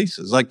broken to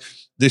pieces.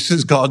 This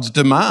is God's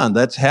demand.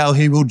 That's how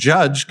he will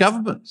judge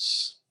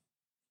governments.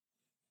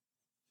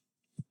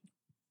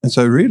 And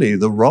so really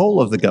the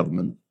role of the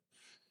government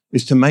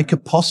is to make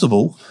it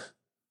possible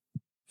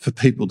for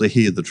people to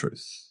hear the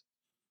truth.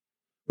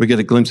 We get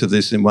a glimpse of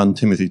this in 1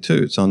 Timothy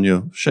 2. It's on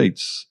your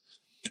sheets.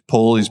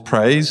 Paul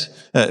says,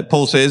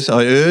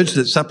 I urge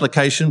that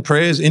supplication,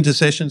 prayers,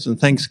 intercessions and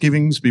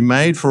thanksgivings be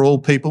made for all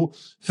people,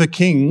 for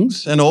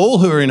kings and all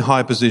who are in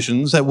high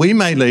positions, that we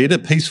may lead a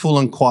peaceful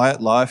and quiet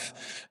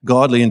life,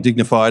 godly and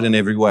dignified in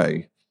every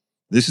way.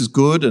 This is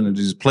good and it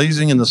is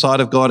pleasing in the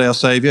sight of God our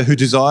Saviour, who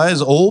desires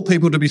all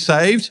people to be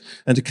saved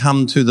and to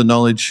come to the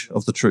knowledge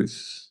of the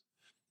truth.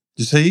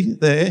 You see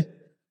there,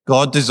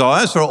 God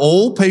desires for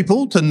all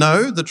people to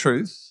know the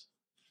truth.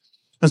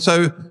 And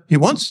so he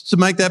wants to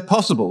make that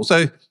possible.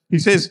 So he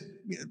says,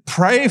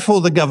 pray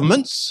for the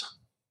governments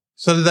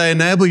so that they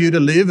enable you to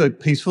live a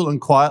peaceful and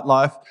quiet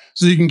life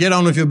so you can get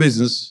on with your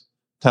business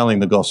telling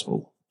the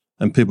gospel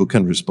and people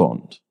can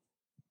respond.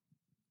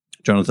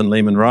 Jonathan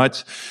Leeman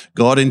writes,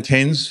 God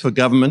intends for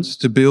governments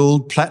to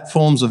build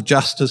platforms of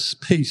justice,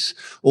 peace,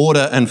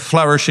 order and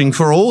flourishing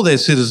for all their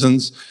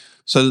citizens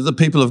so that the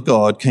people of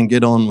God can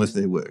get on with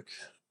their work.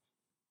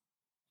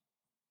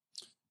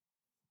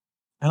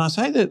 And I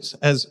say that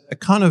as a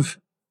kind of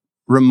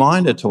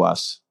reminder to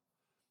us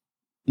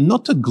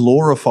not to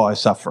glorify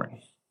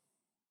suffering.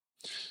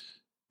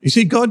 You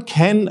see, God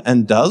can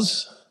and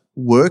does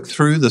work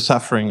through the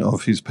suffering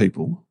of his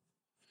people,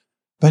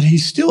 but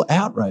he's still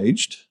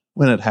outraged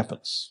when it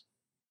happens.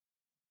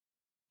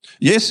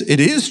 Yes, it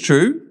is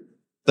true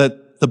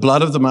that the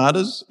blood of the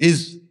martyrs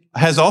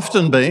has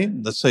often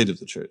been the seed of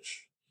the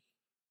church,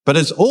 but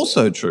it's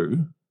also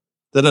true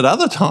that at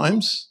other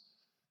times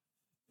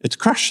it's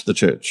crushed the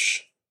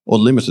church or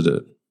limited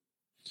it.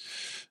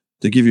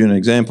 To give you an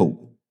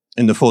example,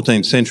 in the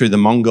 14th century, the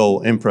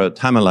Mongol Emperor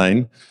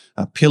Tamerlane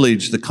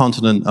pillaged the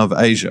continent of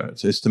Asia.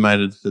 It's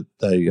estimated that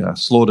they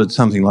slaughtered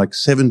something like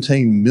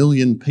 17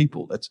 million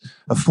people. That's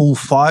a full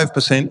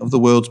 5% of the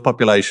world's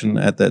population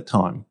at that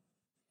time.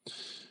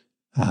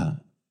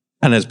 And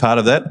as part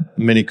of that,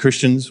 many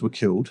Christians were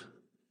killed.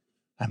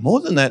 And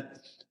more than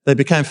that, they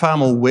became far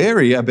more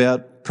wary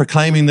about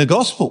proclaiming the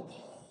gospel.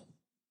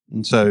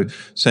 And so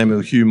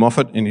Samuel Hugh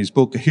Moffat, in his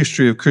book, A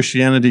History of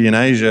Christianity in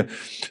Asia,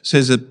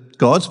 says that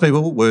God's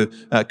people were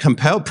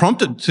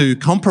prompted to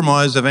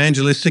compromise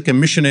evangelistic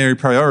and missionary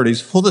priorities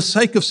for the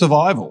sake of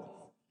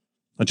survival,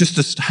 or just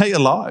to stay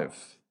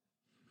alive.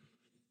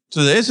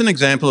 So there's an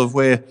example of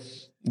where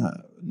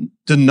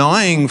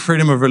denying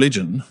freedom of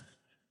religion,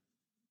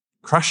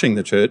 crushing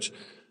the church,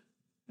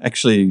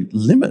 actually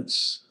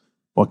limits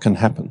what can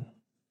happen.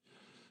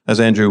 As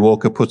Andrew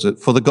Walker puts it,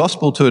 for the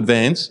gospel to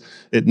advance,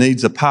 it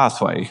needs a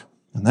pathway,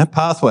 and that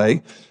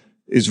pathway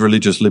is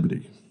religious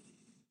liberty.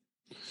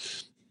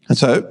 And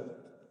so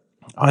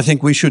I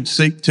think we should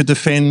seek to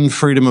defend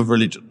freedom of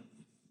religion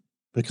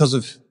because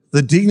of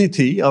the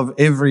dignity of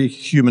every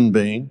human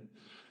being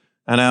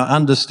and our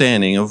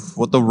understanding of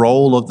what the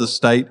role of the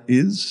state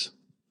is,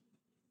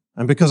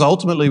 and because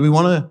ultimately we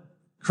want to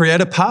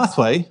create a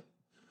pathway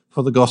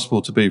for the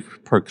gospel to be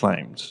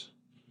proclaimed.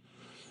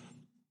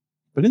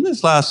 But in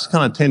this last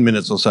kind of 10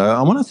 minutes or so,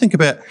 I want to think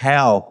about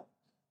how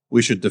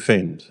we should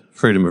defend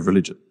freedom of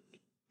religion.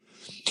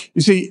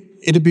 You see,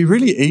 it'd be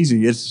really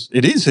easy,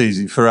 it is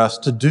easy for us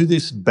to do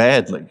this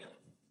badly,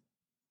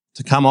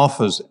 to come off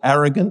as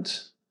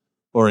arrogant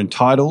or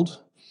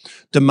entitled,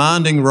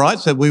 demanding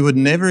rights that we would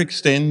never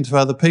extend to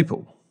other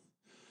people,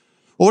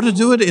 or to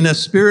do it in a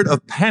spirit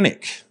of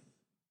panic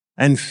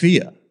and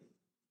fear,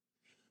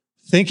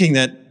 thinking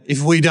that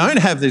if we don't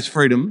have this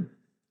freedom,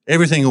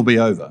 everything will be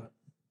over.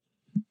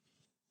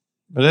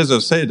 But as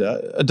I've said,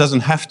 it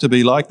doesn't have to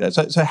be like that.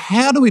 So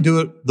how do we do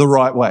it the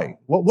right way?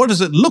 What does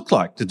it look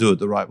like to do it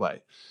the right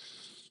way?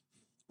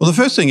 Well, the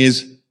first thing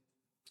is,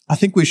 I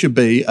think we should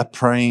be a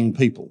praying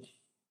people.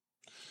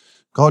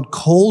 God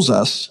calls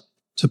us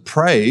to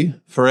pray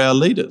for our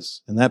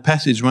leaders. In that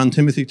passage, 1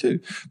 Timothy 2,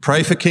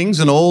 pray for kings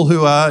and all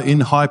who are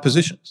in high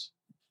positions.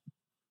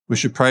 We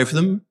should pray for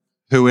them,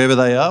 whoever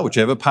they are,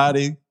 whichever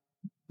party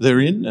they're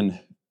in, and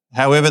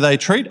however they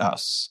treat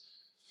us.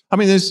 I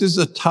mean, this is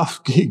a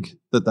tough gig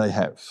that they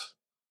have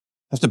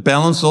to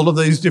balance all of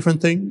these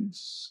different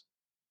things.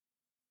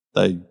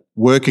 They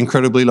work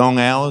incredibly long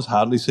hours,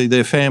 hardly see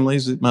their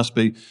families. It must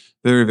be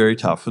very, very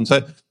tough. And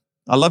so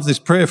I love this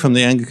prayer from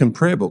the Anglican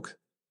prayer book.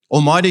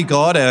 Almighty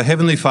God, our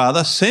Heavenly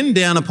Father, send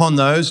down upon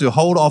those who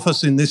hold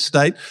office in this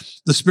state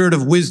the spirit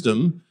of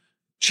wisdom,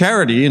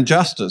 charity and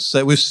justice,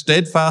 that with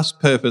steadfast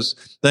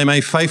purpose they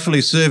may faithfully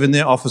serve in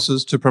their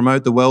offices to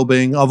promote the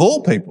well-being of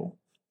all people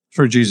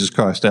through Jesus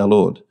Christ our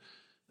Lord.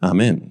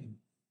 Amen.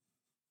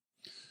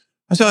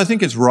 And so I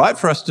think it's right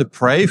for us to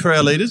pray for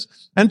our leaders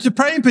and to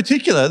pray in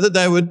particular that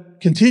they would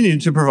continue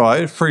to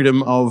provide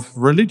freedom of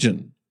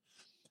religion.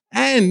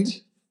 And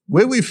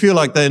where we feel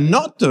like they're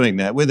not doing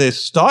that, where they're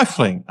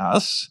stifling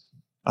us,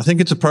 I think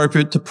it's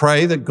appropriate to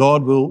pray that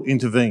God will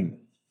intervene.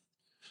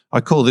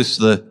 I call this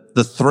the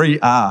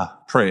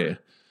 3R prayer: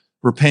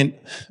 repent,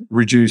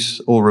 reduce,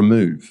 or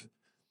remove.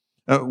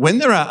 When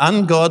there are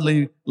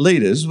ungodly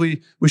leaders,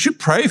 we should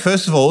pray,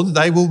 first of all, that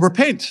they will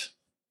repent,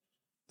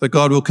 that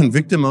God will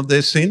convict them of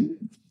their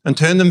sin and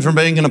turn them from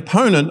being an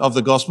opponent of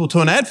the gospel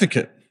to an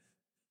advocate.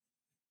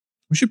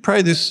 We should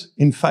pray this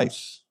in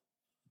faith.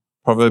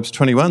 Proverbs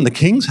 21, the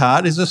king's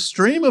heart is a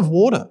stream of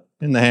water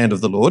in the hand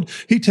of the Lord.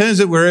 He turns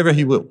it wherever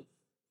he will.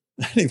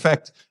 And in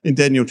fact, in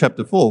Daniel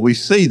chapter 4, we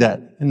see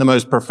that in the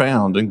most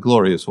profound and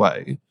glorious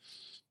way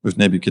with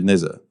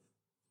Nebuchadnezzar.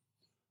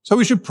 So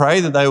we should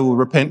pray that they will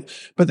repent,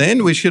 but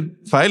then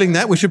failing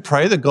that, we should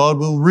pray that God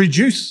will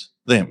reduce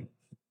them,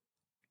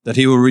 that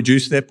he will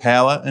reduce their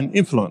power and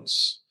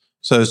influence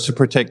so as to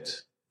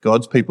protect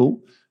God's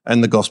people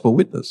and the gospel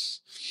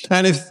witness.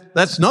 And if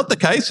that's not the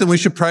case, then we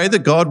should pray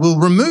that God will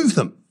remove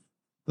them,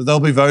 that they'll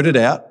be voted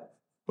out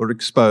or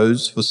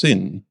exposed for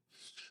sin.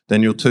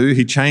 Daniel 2,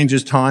 he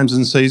changes times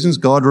and seasons.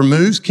 God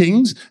removes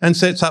kings and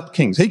sets up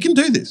kings. He can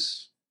do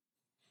this.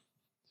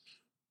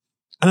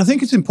 And I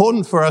think it's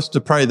important for us to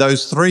pray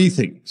those three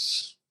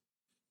things.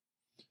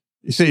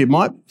 You see, it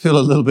might feel a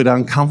little bit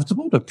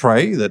uncomfortable to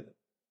pray that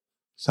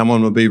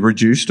someone will be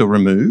reduced or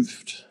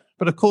removed.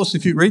 But of course,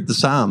 if you read the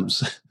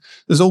Psalms,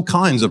 there's all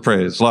kinds of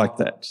prayers like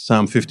that.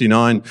 Psalm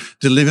 59,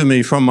 deliver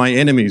me from my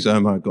enemies, O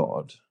my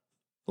God.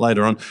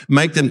 Later on,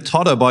 make them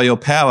totter by your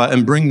power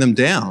and bring them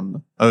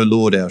down, O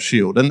Lord, our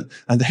shield. And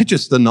they're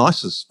just the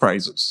nicest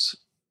phrases.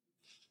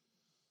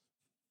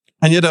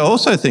 And yet I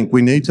also think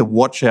we need to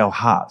watch our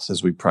hearts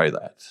as we pray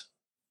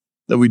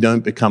that we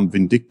don't become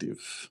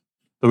vindictive,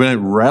 that we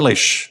don't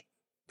relish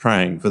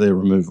praying for their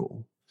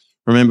removal.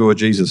 Remember what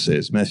Jesus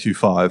says, Matthew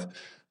 5,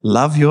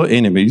 love your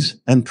enemies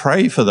and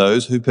pray for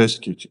those who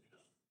persecute you.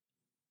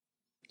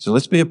 So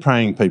let's be a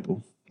praying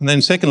people. And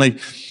then secondly,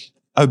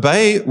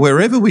 obey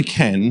wherever we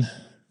can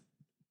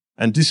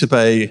and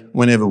disobey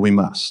whenever we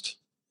must.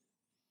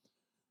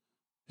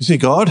 You see,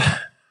 God,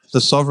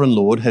 the sovereign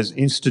Lord, has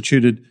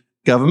instituted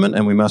government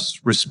and we must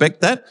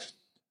respect that.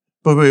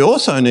 But we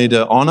also need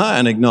to honour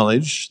and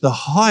acknowledge the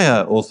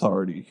higher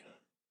authority,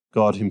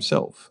 God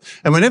himself.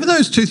 And whenever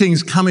those two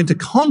things come into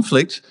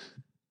conflict,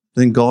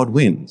 then God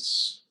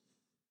wins.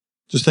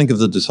 Just think of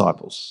the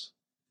disciples.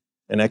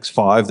 In Acts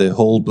 5, they're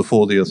hauled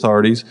before the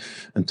authorities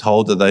and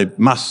told that they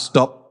must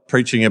stop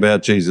preaching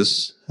about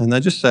Jesus. And they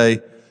just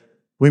say,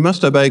 we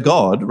must obey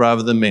God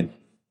rather than men.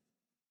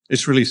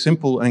 It's really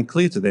simple and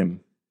clear to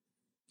them.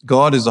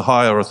 God is the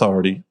higher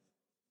authority.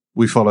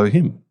 We follow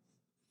him.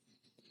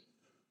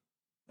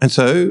 And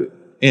so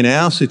in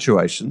our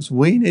situations,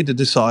 we need to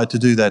decide to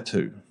do that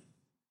too.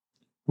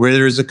 Where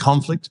there is a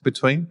conflict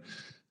between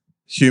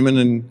human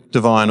and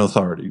divine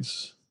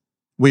authorities,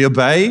 we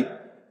obey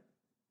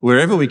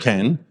wherever we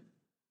can,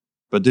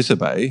 but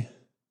disobey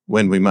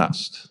when we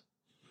must.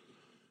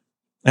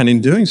 And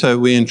in doing so,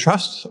 we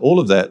entrust all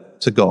of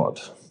that to God.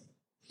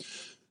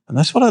 And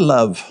that's what I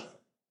love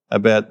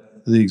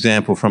about the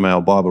example from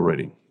our Bible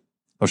reading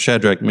of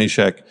Shadrach,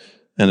 Meshach,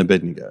 and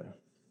Abednego.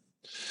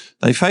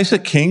 They face a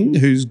king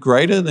who's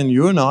greater than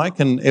you and I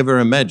can ever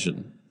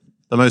imagine,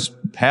 the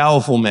most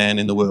powerful man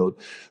in the world,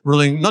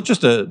 ruling not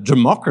just a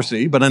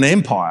democracy, but an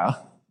empire.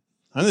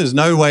 And there's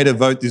no way to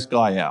vote this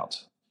guy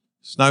out.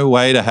 There's no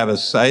way to have a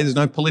say. There's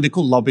no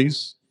political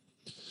lobbies.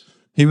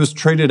 He was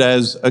treated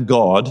as a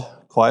god,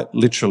 quite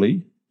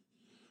literally,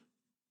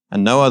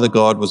 and no other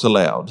god was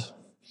allowed.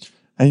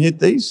 And yet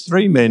these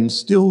three men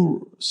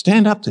still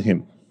stand up to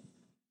him.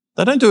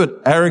 They don't do it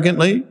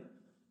arrogantly,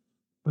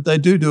 but they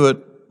do it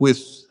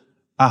with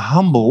a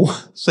humble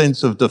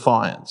sense of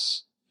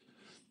defiance.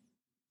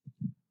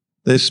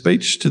 Their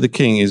speech to the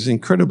king is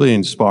incredibly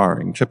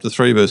inspiring. Chapter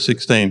 3, verse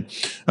 16.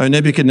 O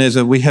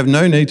Nebuchadnezzar, we have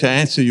no need to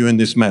answer you in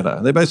this matter.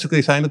 They're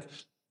basically saying, look,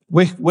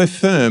 we're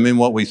firm in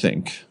what we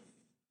think.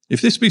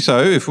 If this be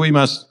so, if we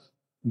must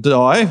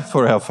die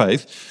for our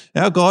faith,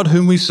 our God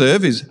whom we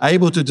serve is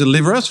able to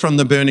deliver us from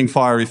the burning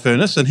fiery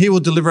furnace, and he will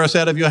deliver us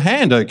out of your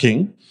hand, O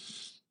king.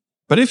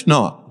 But if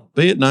not,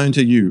 be it known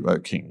to you, O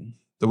king,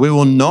 that we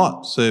will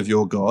not serve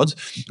your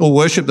gods or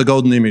worship the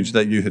golden image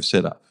that you have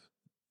set up.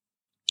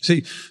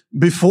 See,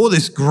 before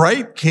this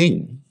great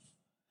king,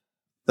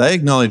 they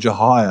acknowledge a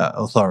higher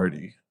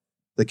authority,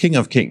 the King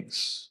of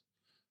Kings.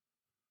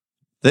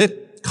 They're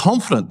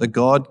confident that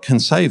God can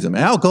save them.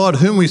 Our God,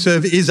 whom we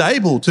serve, is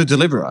able to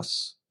deliver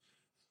us.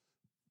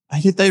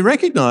 And yet they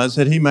recognize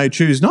that he may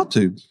choose not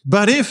to.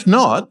 But if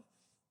not,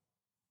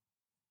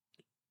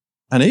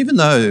 and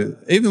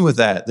even with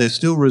that, they're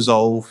still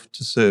resolved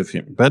to serve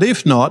him. But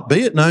if not,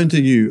 be it known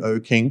to you, O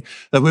king,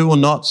 that we will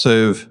not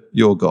serve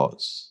your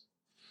gods.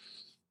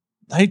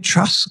 They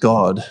trust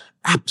God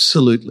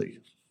absolutely.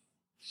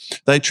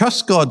 They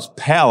trust God's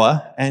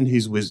power and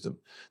his wisdom.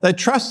 They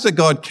trust that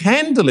God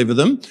can deliver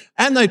them,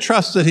 and they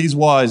trust that he's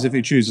wise if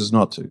he chooses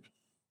not to.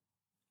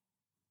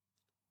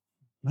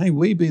 May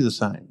we be the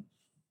same.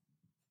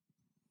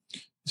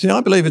 See,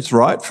 I believe it's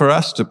right for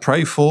us to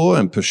pray for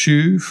and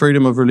pursue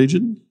freedom of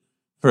religion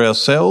for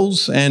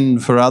ourselves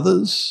and for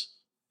others.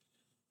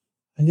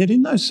 And yet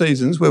in those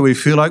seasons where we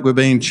feel like we're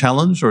being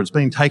challenged or it's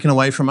being taken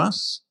away from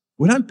us,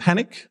 we don't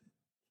panic.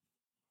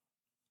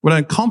 We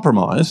don't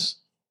compromise.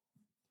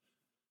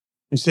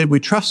 Instead, we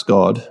trust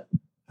God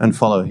and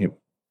follow him.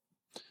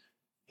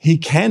 He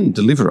can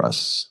deliver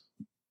us.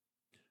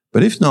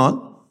 But if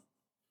not,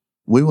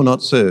 we will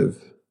not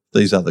serve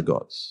these other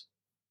gods.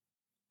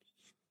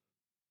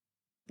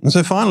 And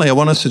so finally, I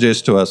want to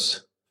suggest to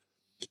us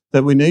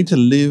that we need to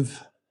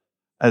live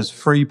as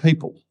free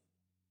people.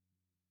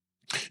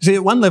 See,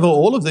 at one level,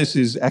 all of this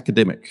is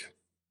academic.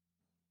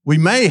 We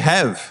may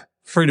have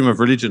freedom of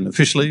religion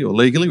officially or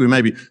legally. We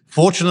may be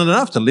fortunate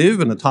enough to live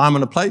in a time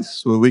and a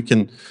place where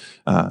where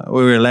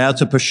we're allowed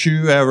to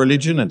pursue our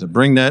religion and to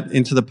bring that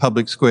into the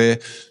public square.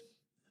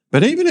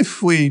 But even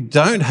if we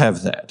don't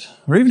have that,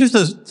 or even if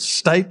the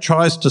state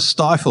tries to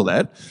stifle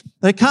that,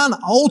 they can't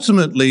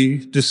ultimately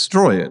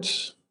destroy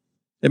it.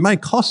 It may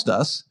cost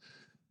us,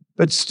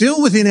 but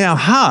still within our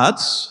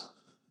hearts,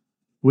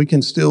 we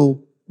can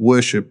still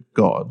worship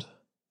God.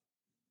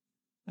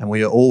 And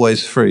we are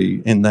always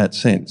free in that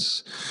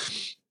sense.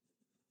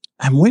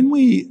 And when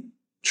we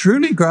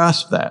truly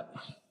grasp that,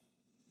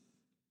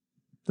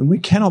 then we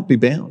cannot be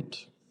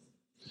bound.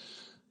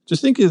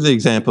 Just think of the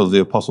example of the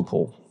Apostle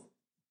Paul.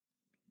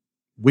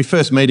 We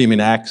first meet him in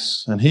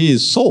Acts, and he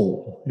is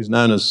Saul. He's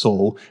known as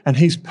Saul, and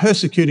he's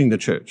persecuting the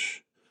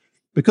church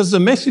because the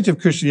message of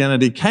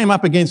Christianity came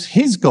up against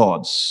his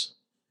gods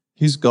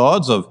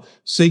of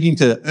seeking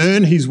to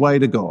earn his way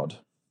to God.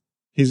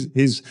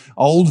 His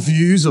old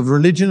views of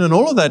religion and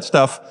all of that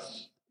stuff,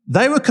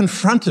 they were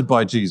confronted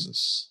by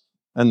Jesus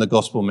and the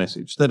gospel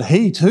message, that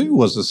he too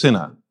was a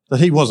sinner, that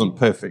he wasn't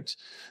perfect.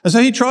 And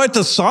so he tried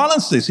to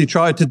silence this. He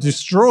tried to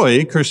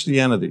destroy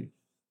Christianity.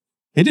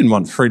 He didn't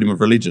want freedom of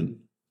religion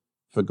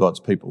for God's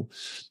people.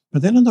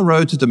 But then on the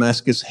road to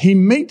Damascus, he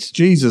meets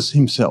Jesus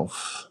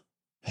himself.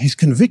 He's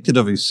convicted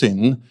of his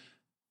sin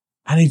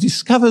and he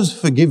discovers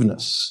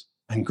forgiveness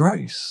and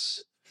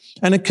grace.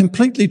 And it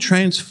completely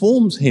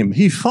transforms him.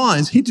 He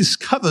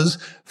discovers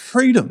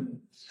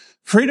freedom.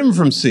 Freedom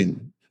from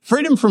sin,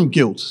 freedom from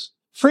guilt,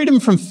 freedom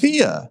from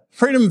fear,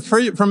 freedom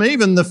from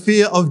even the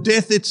fear of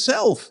death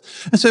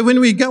itself. And so when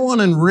we go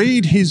on and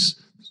read his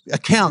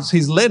accounts,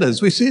 his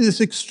letters, we see this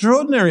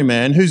extraordinary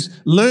man who's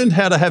learned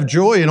how to have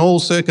joy in all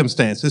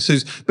circumstances,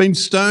 who's been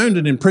stoned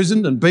and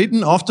imprisoned and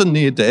beaten, often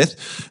near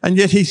death, and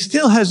yet he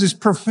still has this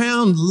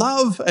profound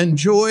love and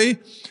joy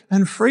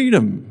and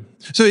freedom.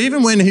 So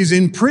even when he's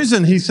in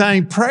prison, he's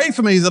saying, pray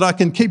for me that I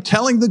can keep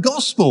telling the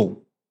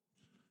gospel.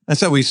 And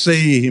so we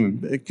see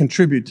him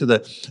contribute to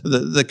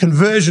the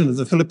conversion of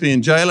the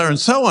Philippian jailer and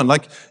so on.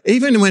 Like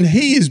even when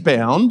he is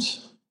bound,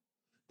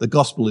 the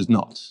gospel is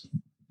not.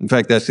 In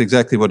fact, that's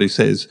exactly what he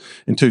says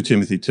in 2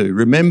 Timothy 2.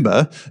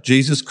 Remember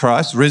Jesus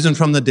Christ, risen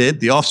from the dead,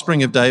 the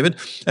offspring of David,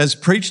 as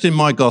preached in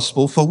my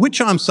gospel, for which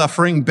I'm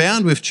suffering,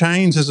 bound with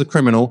chains as a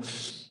criminal,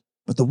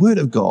 but the word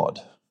of God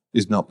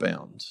is not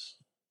bound.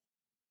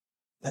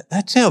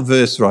 That's our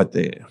verse right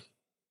there.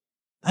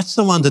 That's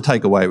the one to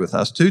take away with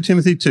us. 2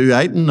 Timothy 2,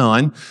 8 and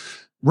 9.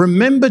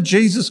 Remember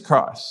Jesus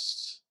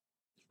Christ.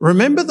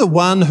 Remember the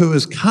one who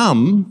has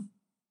come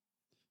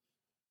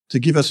to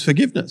give us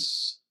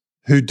forgiveness,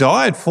 who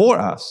died for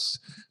us,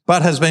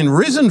 but has been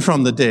risen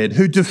from the dead,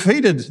 who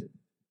defeated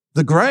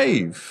the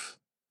grave,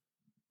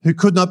 who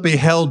could not be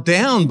held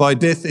down by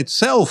death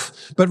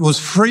itself, but was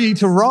free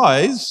to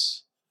rise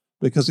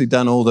because he'd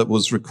done all that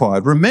was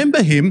required.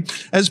 Remember him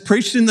as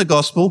preached in the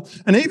gospel,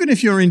 and even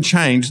if you're in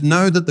chains,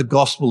 know that the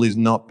gospel is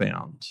not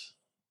bound.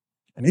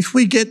 And if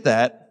we get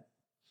that,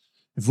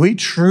 if we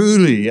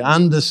truly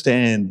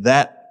understand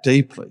that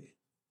deeply,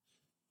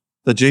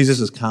 that Jesus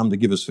has come to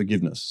give us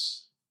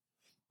forgiveness,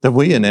 that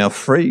we are now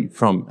free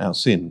from our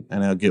sin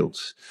and our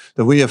guilt,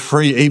 that we are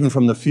free even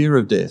from the fear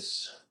of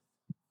death,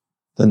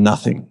 then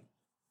nothing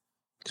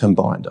can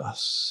bind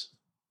us.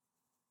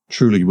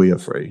 Truly we are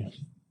free.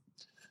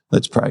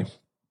 Let's pray.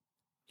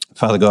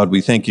 Father God, we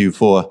thank you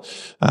for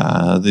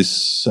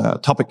this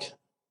topic.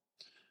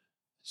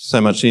 So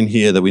much in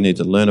here that we need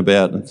to learn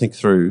about and think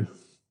through.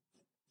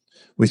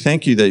 We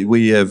thank you that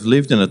we have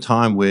lived in a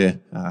time where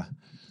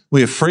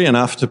we are free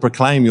enough to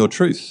proclaim your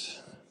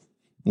truth.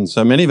 And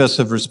so many of us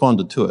have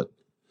responded to it.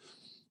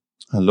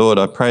 And Lord,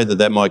 I pray that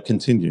that might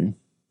continue.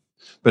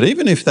 But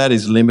even if that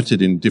is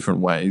limited in different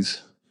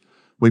ways,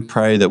 we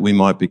pray that we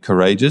might be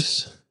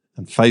courageous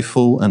and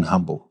faithful and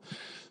humble,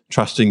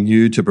 trusting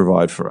you to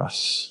provide for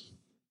us.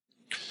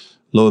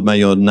 Lord, may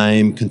your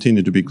name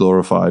continue to be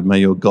glorified. May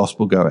your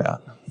gospel go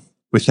out.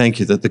 We thank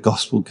you that the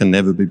gospel can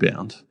never be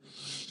bound.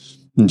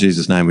 In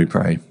Jesus' name we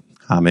pray.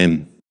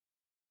 Amen.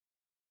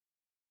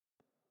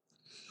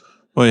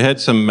 Well, we had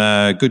some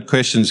good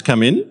questions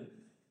come in.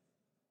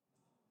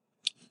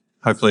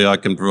 Hopefully I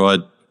can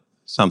provide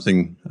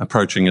something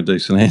approaching a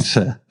decent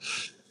answer.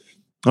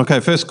 Okay,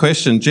 first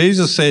question.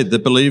 Jesus said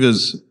that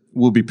believers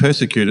will be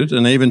persecuted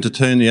and even to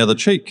turn the other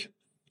cheek.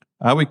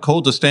 Are we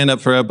called to stand up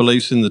for our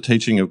beliefs in the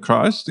teaching of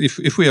Christ?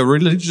 If we are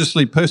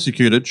religiously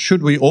persecuted,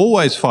 should we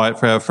always fight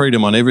for our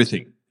freedom on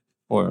everything?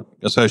 Or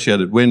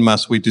associated, when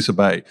must we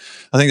disobey?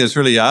 I think that's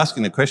really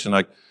asking the question,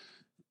 like,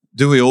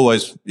 do we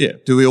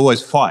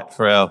always fight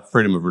for our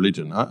freedom of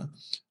religion?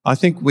 I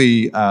think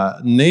we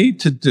need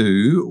to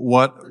do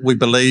what we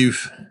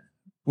believe.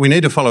 We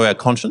need to follow our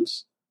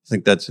conscience. I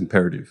think that's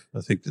imperative.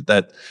 I think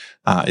that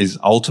is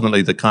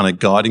ultimately the kind of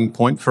guiding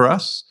point for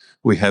us.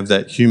 We have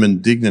that human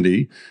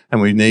dignity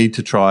and we need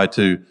to try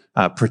to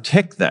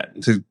protect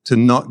that, to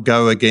not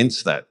go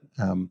against that.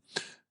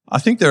 I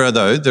think there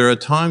are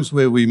times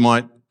where we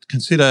might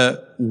consider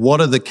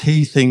what are the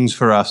key things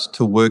for us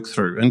to work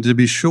through and to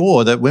be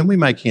sure that when we're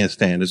making a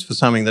stand, it's for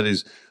something that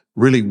is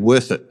really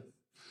worth it.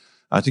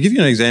 To give you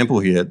an example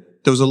here,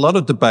 there was a lot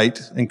of debate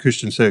in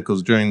Christian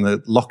circles during the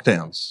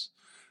lockdowns.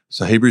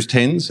 So Hebrews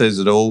 10 says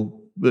that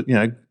all,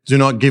 do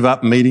not give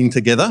up meeting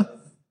together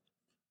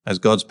as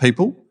God's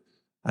people.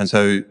 And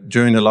so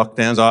during the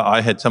lockdowns,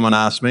 I had someone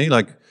ask me,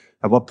 like,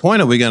 at what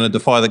point are we going to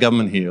defy the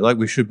government here? Like,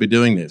 we should be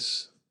doing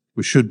this.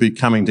 We should be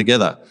coming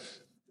together.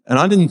 And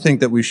I didn't think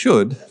that we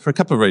should for a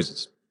couple of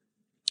reasons.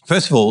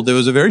 First of all, there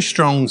was a very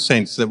strong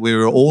sense that we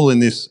were all in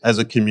this as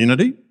a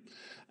community,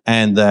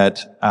 and that,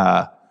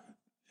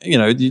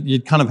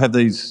 you'd kind of have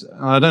these,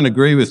 I don't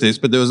agree with this,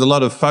 but there was a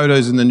lot of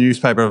photos in the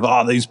newspaper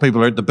of, these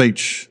people are at the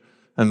beach,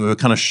 and we were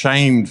kind of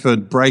shamed for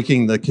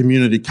breaking the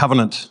community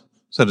covenant,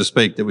 so to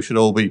speak, that we should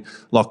all be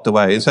locked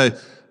away. And so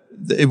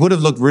it would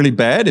have looked really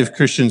bad if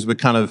Christians were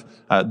kind of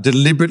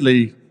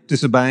deliberately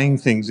disobeying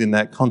things in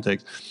that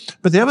context.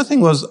 But the other thing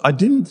was, I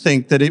didn't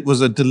think that it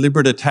was a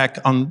deliberate attack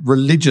on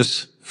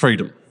religious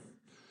freedom.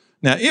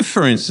 Now, if,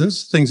 for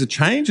instance, things had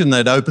changed and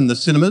they'd opened the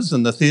cinemas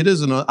and the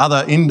theatres and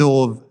other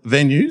indoor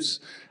venues,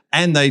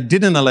 and they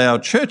didn't allow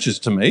churches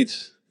to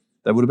meet,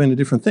 that would have been a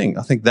different thing.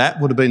 I think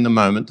that would have been the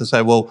moment to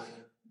say, well,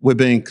 we're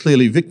being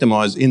clearly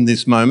victimised in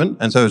this moment,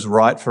 and so it's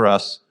right for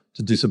us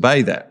to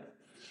disobey that.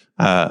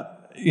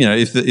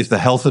 If the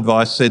health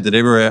advice said that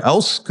everywhere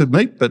else could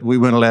meet, but we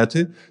weren't allowed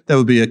to, that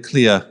would be a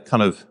clear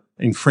kind of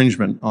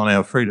infringement on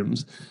our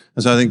freedoms.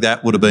 And so I think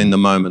that would have been the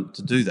moment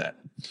to do that.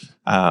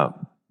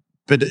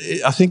 But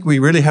I think we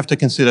really have to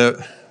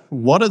consider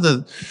what are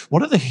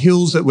the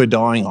hills that we're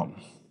dying on.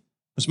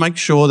 Let's make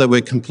sure that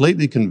we're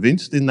completely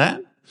convinced in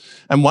that.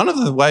 And one of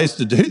the ways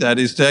to do that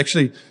is to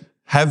actually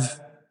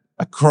have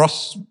a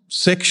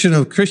cross-section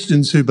of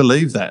Christians who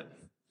believe that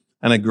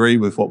and agree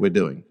with what we're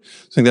doing.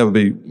 I think that would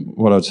be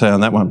what I'd say on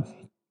that one.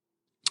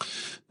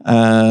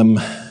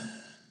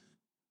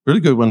 Really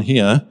good one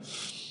here.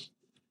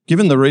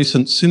 Given the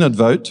recent synod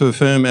vote to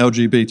affirm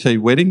LGBT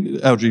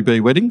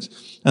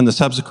weddings and the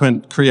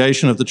subsequent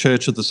creation of the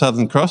Church of the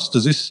Southern Cross,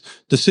 does this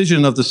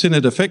decision of the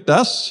synod affect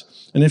us?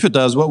 And if it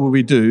does, what will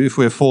we do if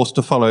we're forced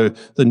to follow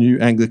the new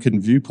Anglican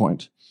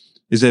viewpoint?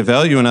 Is there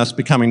value in us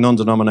becoming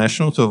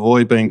non-denominational to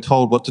avoid being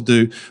told what to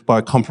do by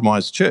a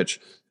compromised church?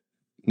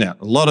 Now,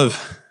 a lot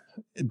of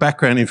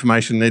background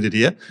information needed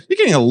here. You're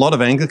getting a lot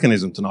of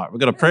Anglicanism tonight. We've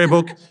got a prayer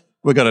book.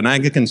 We've got an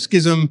Anglican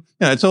schism.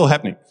 It's all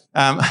happening.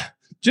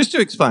 Just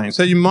to explain,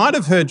 so you might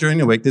have heard during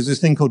the week, there's this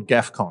thing called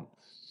GAFCON.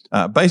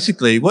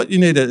 Basically, what you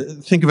need to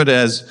think of it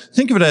as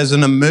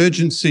an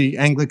emergency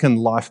Anglican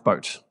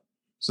lifeboat.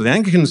 So the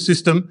Anglican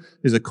system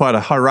is quite a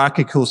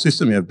hierarchical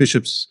system. You have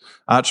bishops,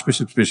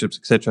 archbishops, bishops,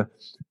 etc.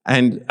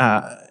 And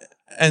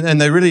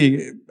they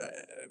really,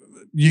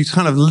 you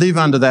kind of live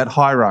under that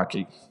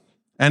hierarchy.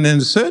 And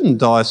in certain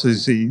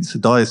dioceses,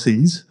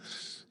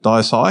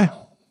 I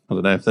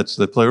don't know if that's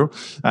the plural,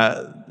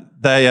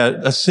 they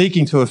are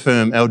seeking to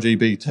affirm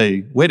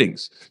LGBT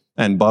weddings.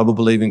 And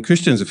Bible-believing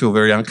Christians feel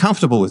very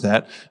uncomfortable with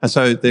that. And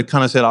so they've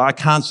kind of said, I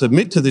can't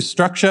submit to this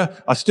structure.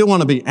 I still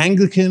want to be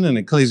Anglican and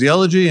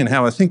ecclesiology and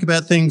how I think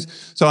about things.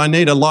 So I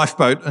need a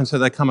lifeboat. And so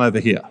they come over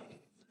here.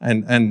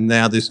 And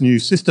now this new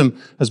system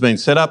has been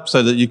set up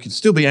so that you can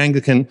still be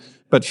Anglican,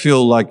 but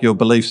feel like your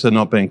beliefs are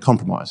not being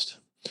compromised.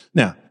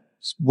 Now,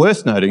 it's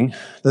worth noting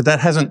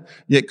that hasn't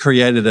yet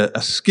created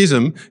a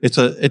schism. It's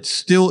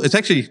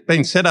actually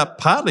been set up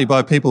partly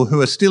by people who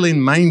are still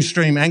in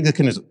mainstream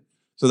Anglicanism.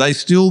 So they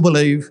still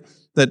believe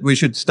that we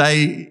should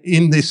stay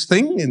in this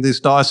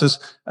diocese,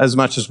 as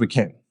much as we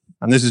can.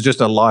 And this is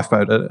just a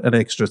lifeboat, an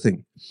extra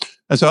thing.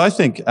 And so I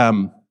think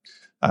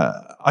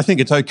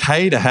it's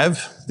okay to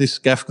have this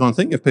GAFCON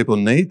thing if people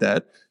need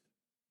that.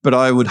 But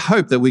I would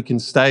hope that we can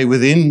stay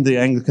within the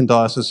Anglican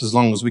diocese as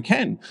long as we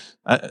can.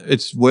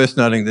 It's worth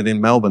noting that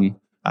in Melbourne,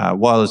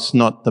 while it's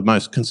not the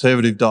most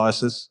conservative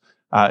diocese,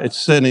 it's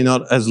certainly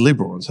not as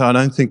liberal. And so I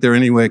don't think they're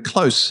anywhere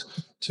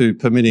close to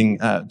permitting,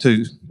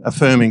 to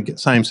affirming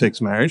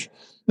same-sex marriage.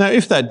 Now,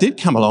 if that did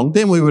come along,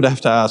 then we would have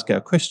to ask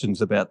our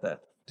questions about that.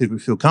 Did we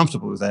feel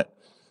comfortable with that?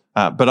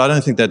 But I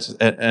don't think that's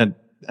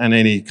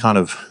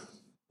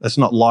that's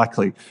not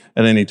likely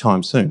at any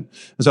time soon.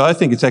 And so I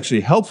think it's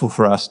actually helpful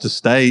for us to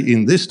stay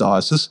in this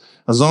diocese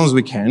as long as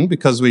we can,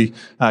 because we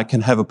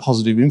can have a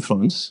positive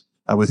influence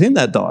within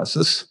that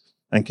diocese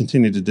and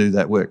continue to do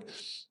that work.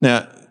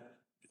 Now,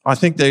 I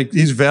think there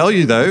is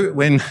value, though,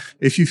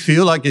 if you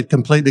feel like you're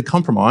completely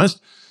compromised,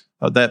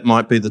 that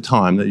might be the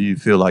time that you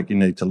feel like you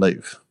need to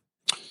leave.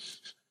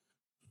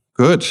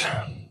 Good.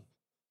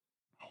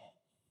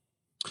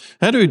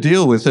 How do we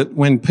deal with it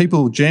when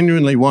people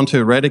genuinely want to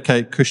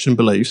eradicate Christian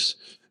beliefs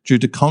due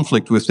to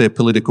conflict with their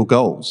political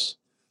goals?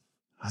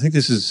 I think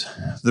this is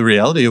the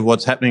reality of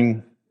what's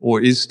happening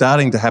or is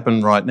starting to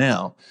happen right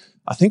now.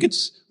 I think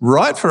it's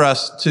right for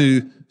us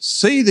to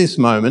see this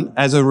moment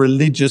as a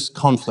religious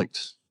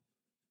conflict.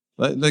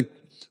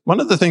 One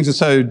of the things that's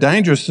so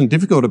dangerous and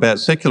difficult about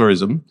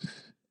secularism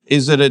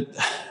is that it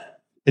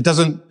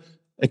doesn't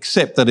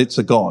accept that it's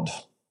a God,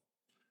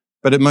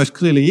 but it most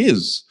clearly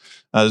is.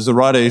 There's a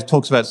writer who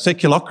talks about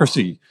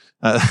seculocracy.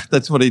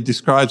 That's what he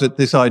describes it,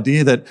 this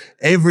idea that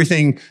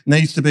everything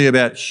needs to be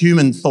about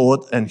human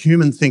thought and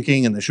human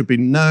thinking, and there should be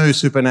no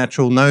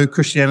supernatural, no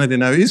Christianity,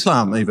 no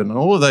Islam even, and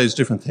all of those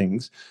different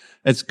things.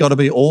 It's got to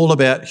be all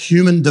about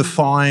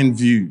human-defined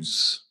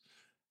views.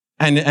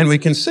 And we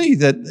can see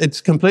that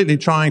it's completely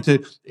trying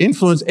to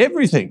influence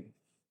everything.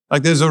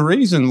 Like there's a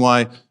reason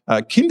why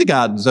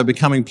kindergartens are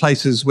becoming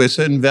places where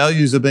certain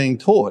values are being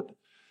taught.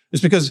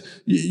 It's because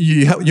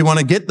you want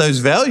to get those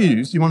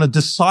values. You want to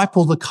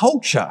disciple the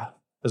culture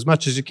as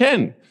much as you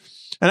can.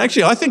 And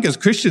actually, I think as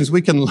Christians,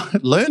 we can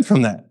learn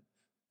from that.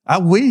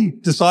 Are we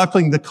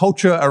discipling the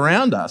culture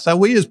around us? Are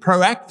we as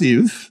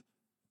proactive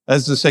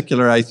as the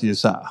secular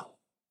atheists are?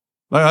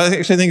 I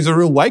actually think it's a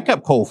real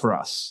wake-up call for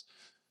us.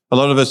 A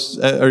lot of us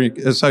are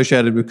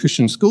associated with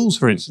Christian schools,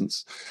 for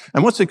instance.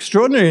 And what's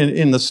extraordinary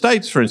in the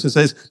States, for instance,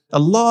 there's a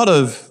lot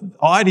of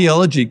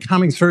ideology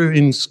coming through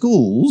in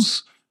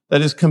schools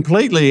that is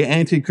completely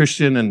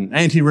anti-Christian and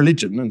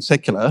anti-religion and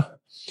secular.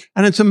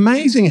 And it's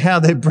amazing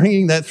how they're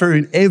bringing that through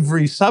in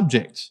every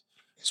subject.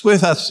 It's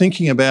worth us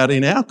thinking about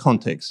in our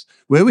context,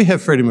 where we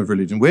have freedom of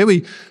religion, where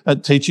we are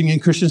teaching in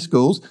Christian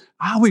schools.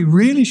 Are we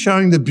really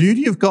showing the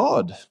beauty of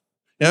God?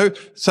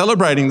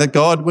 Celebrating that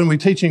God, when we're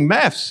teaching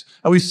maths,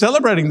 are we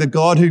celebrating the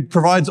God who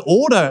provides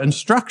order and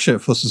structure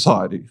for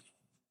society?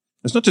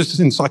 It's not just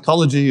in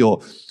psychology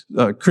or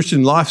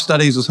Christian life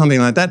studies or something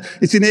like that.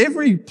 It's in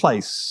every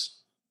place.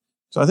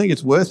 So I think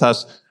it's worth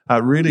us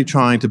really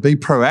trying to be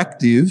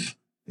proactive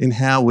in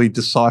how we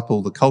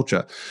disciple the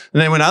culture.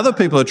 And then when other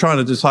people are trying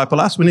to disciple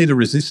us, we need to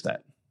resist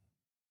that.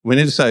 We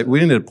need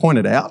to point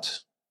it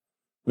out.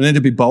 We need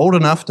to be bold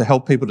enough to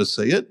help people to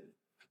see it,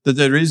 that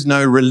there is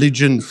no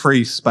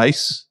religion-free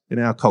space in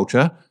our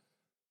culture.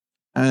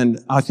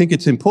 And I think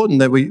it's important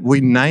that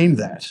we name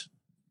that.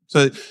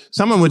 So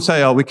someone would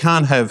say, we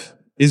can't have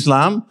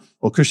Islam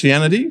or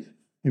Christianity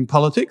in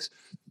politics.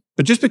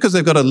 But just because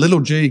they've got a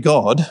little g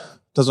God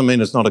doesn't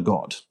mean it's not a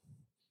God.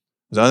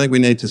 So I think we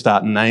need to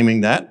start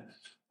naming that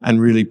and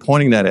really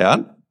pointing that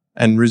out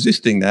and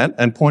resisting that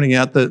and pointing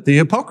out the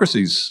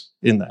hypocrisies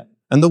in that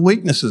and the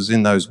weaknesses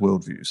in those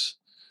worldviews.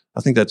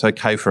 I think that's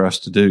okay for us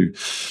to do.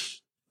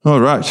 All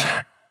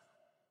right.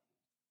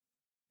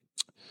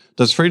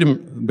 This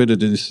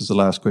is the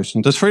last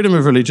question. Does freedom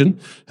of religion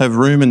have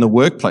room in the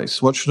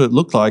workplace? What should it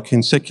look like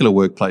in secular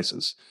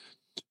workplaces?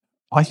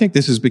 I think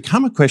this has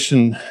become a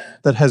question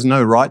that has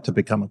no right to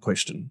become a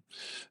question.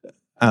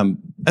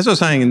 As I was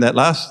saying in that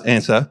last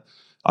answer,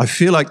 I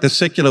feel like the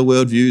secular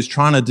worldview is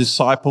trying to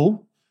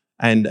disciple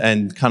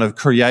and kind of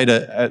create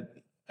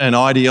an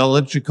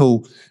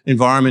ideological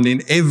environment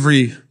in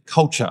every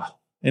culture,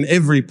 in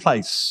every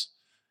place.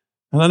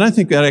 And I don't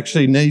think that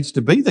actually needs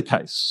to be the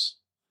case.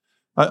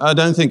 I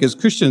don't think as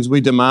Christians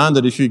we demand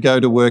that if you go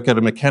to work at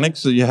a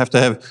mechanics that you have to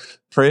have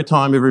prayer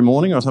time every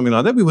morning or something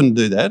like that. We wouldn't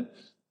do that.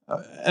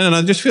 And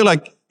I just feel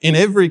like in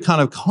every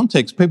kind of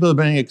context, people are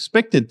being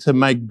expected to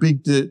make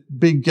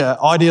big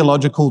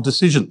ideological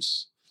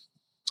decisions.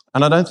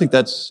 And I don't think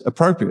that's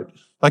appropriate.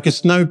 Like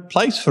it's no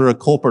place for a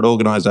corporate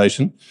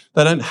organisation.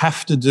 They don't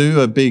have to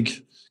do a big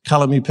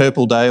Colour Me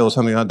Purple Day or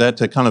something like that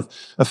to kind of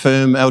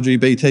affirm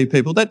LGBT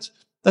people. That's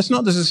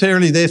not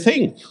necessarily their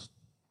thing.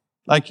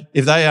 Like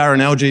if they are an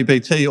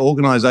LGBT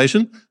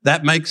organisation,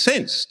 that makes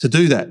sense to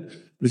do that.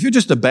 But if you're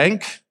just a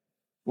bank,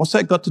 what's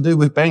that got to do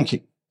with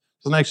banking?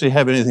 It doesn't actually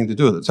have anything to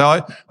do with it.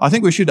 So I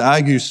think we should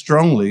argue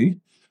strongly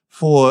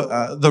for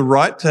the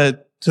right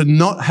to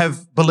not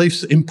have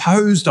beliefs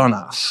imposed on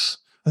us.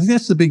 I think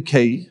that's the big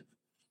key.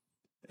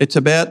 It's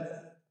about,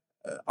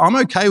 I'm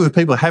okay with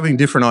people having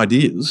different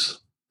ideas,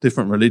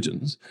 different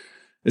religions.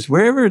 It's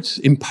wherever it's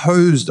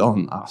imposed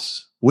on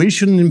us. We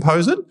shouldn't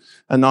impose it,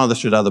 and neither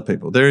should other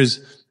people. There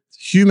is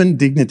human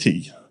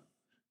dignity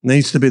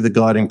needs to be the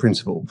guiding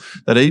principle,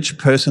 that each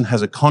person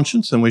has a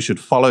conscience and we should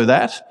follow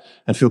that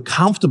and feel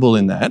comfortable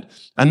in that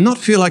and not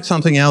feel like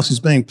something else is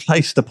being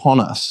placed upon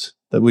us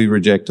that we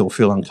reject or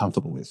feel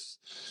uncomfortable with.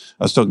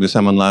 I was talking to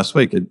someone last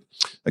week,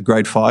 a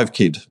grade 5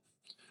 kid.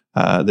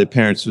 Their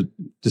parents would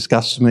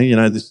discuss to me,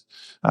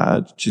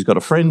 she's got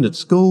a friend at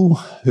school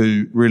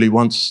who really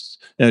wants,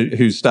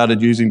 who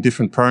started using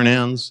different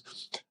pronouns,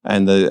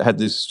 and they had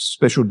this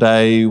special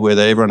day where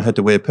everyone had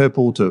to wear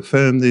purple to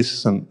affirm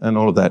this and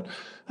all of that.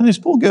 And this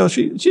poor girl,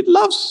 she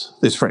loves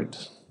this friend.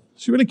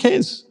 She really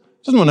cares.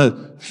 She doesn't want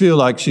to feel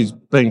like she's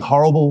being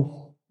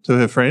horrible to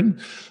her friend,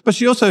 but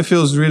she also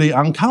feels really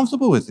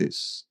uncomfortable with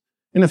this.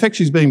 In effect,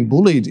 she's being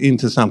bullied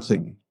into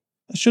something.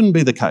 That shouldn't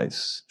be the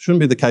case. It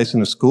shouldn't be the case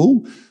in a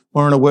school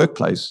or in a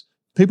workplace.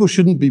 People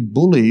shouldn't be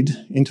bullied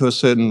into a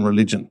certain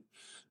religion.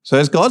 So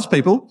as God's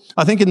people,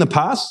 I think in the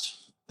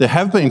past, there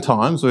have been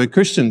times where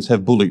Christians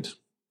have bullied.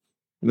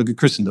 Look at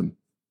Christendom,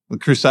 the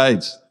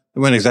Crusades. They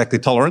weren't exactly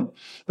tolerant,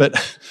 but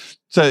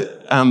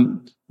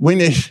so we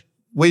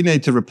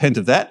need to repent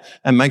of that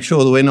and make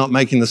sure that we're not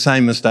making the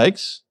same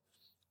mistakes,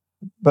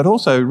 but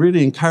also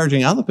really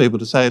encouraging other people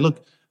to say,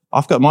 look,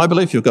 I've got my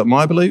belief, you've got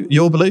my belief,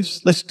 your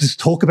beliefs. Let's just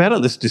talk about it,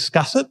 let's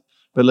discuss it,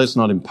 but let's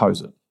not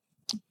impose it.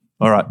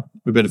 All right,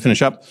 we better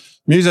finish up.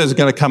 Musos are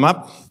going to come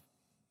up.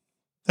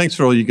 Thanks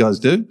for all you guys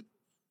do.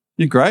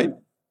 You're great.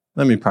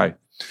 Let me pray.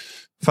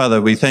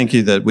 Father, we thank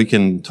you that we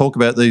can talk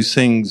about these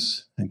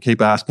things and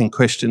keep asking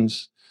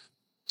questions.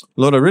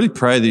 Lord, I really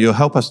pray that you'll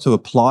help us to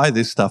apply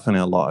this stuff in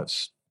our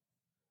lives.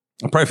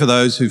 I pray for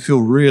those who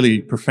feel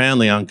really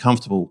profoundly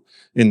uncomfortable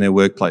in their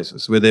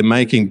workplaces, where they're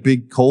making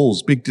big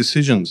calls, big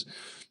decisions,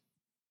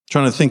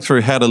 trying to think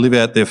through how to live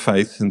out their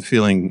faith and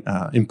feeling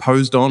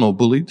imposed on or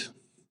bullied.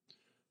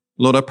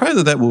 Lord, I pray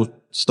that will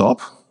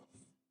stop.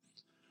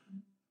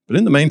 But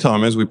in the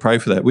meantime, as we pray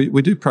for that,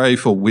 we do pray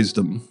for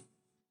wisdom,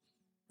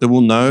 that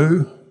we'll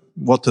know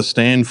what to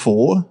stand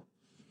for,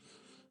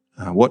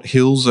 what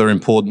hills are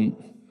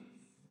important,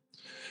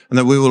 and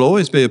that we will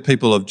always be a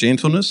people of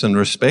gentleness and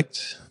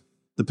respect.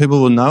 The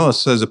people will know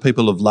us as a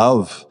people of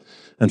love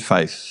and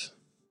faith.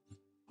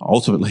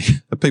 Ultimately,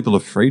 a people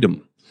of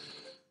freedom.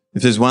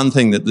 If there's one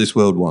thing that this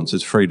world wants,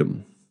 it's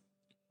freedom.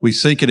 We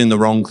seek it in the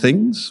wrong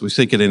things. We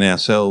seek it in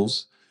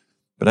ourselves.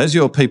 But as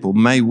your people,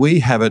 may we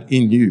have it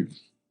in you,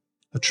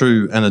 a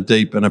true and a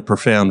deep and a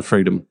profound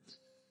freedom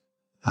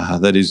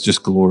that is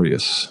just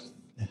glorious.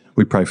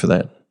 We pray for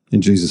that.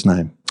 In Jesus'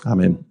 name,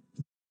 amen.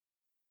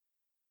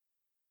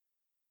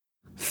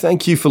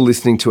 Thank you for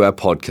listening to our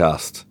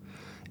podcast.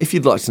 If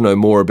you'd like to know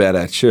more about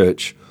our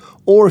church,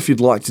 or if you'd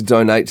like to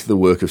donate to the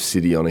work of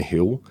City on a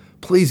Hill,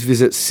 please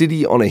visit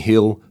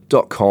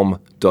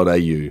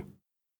cityonahill.com.au.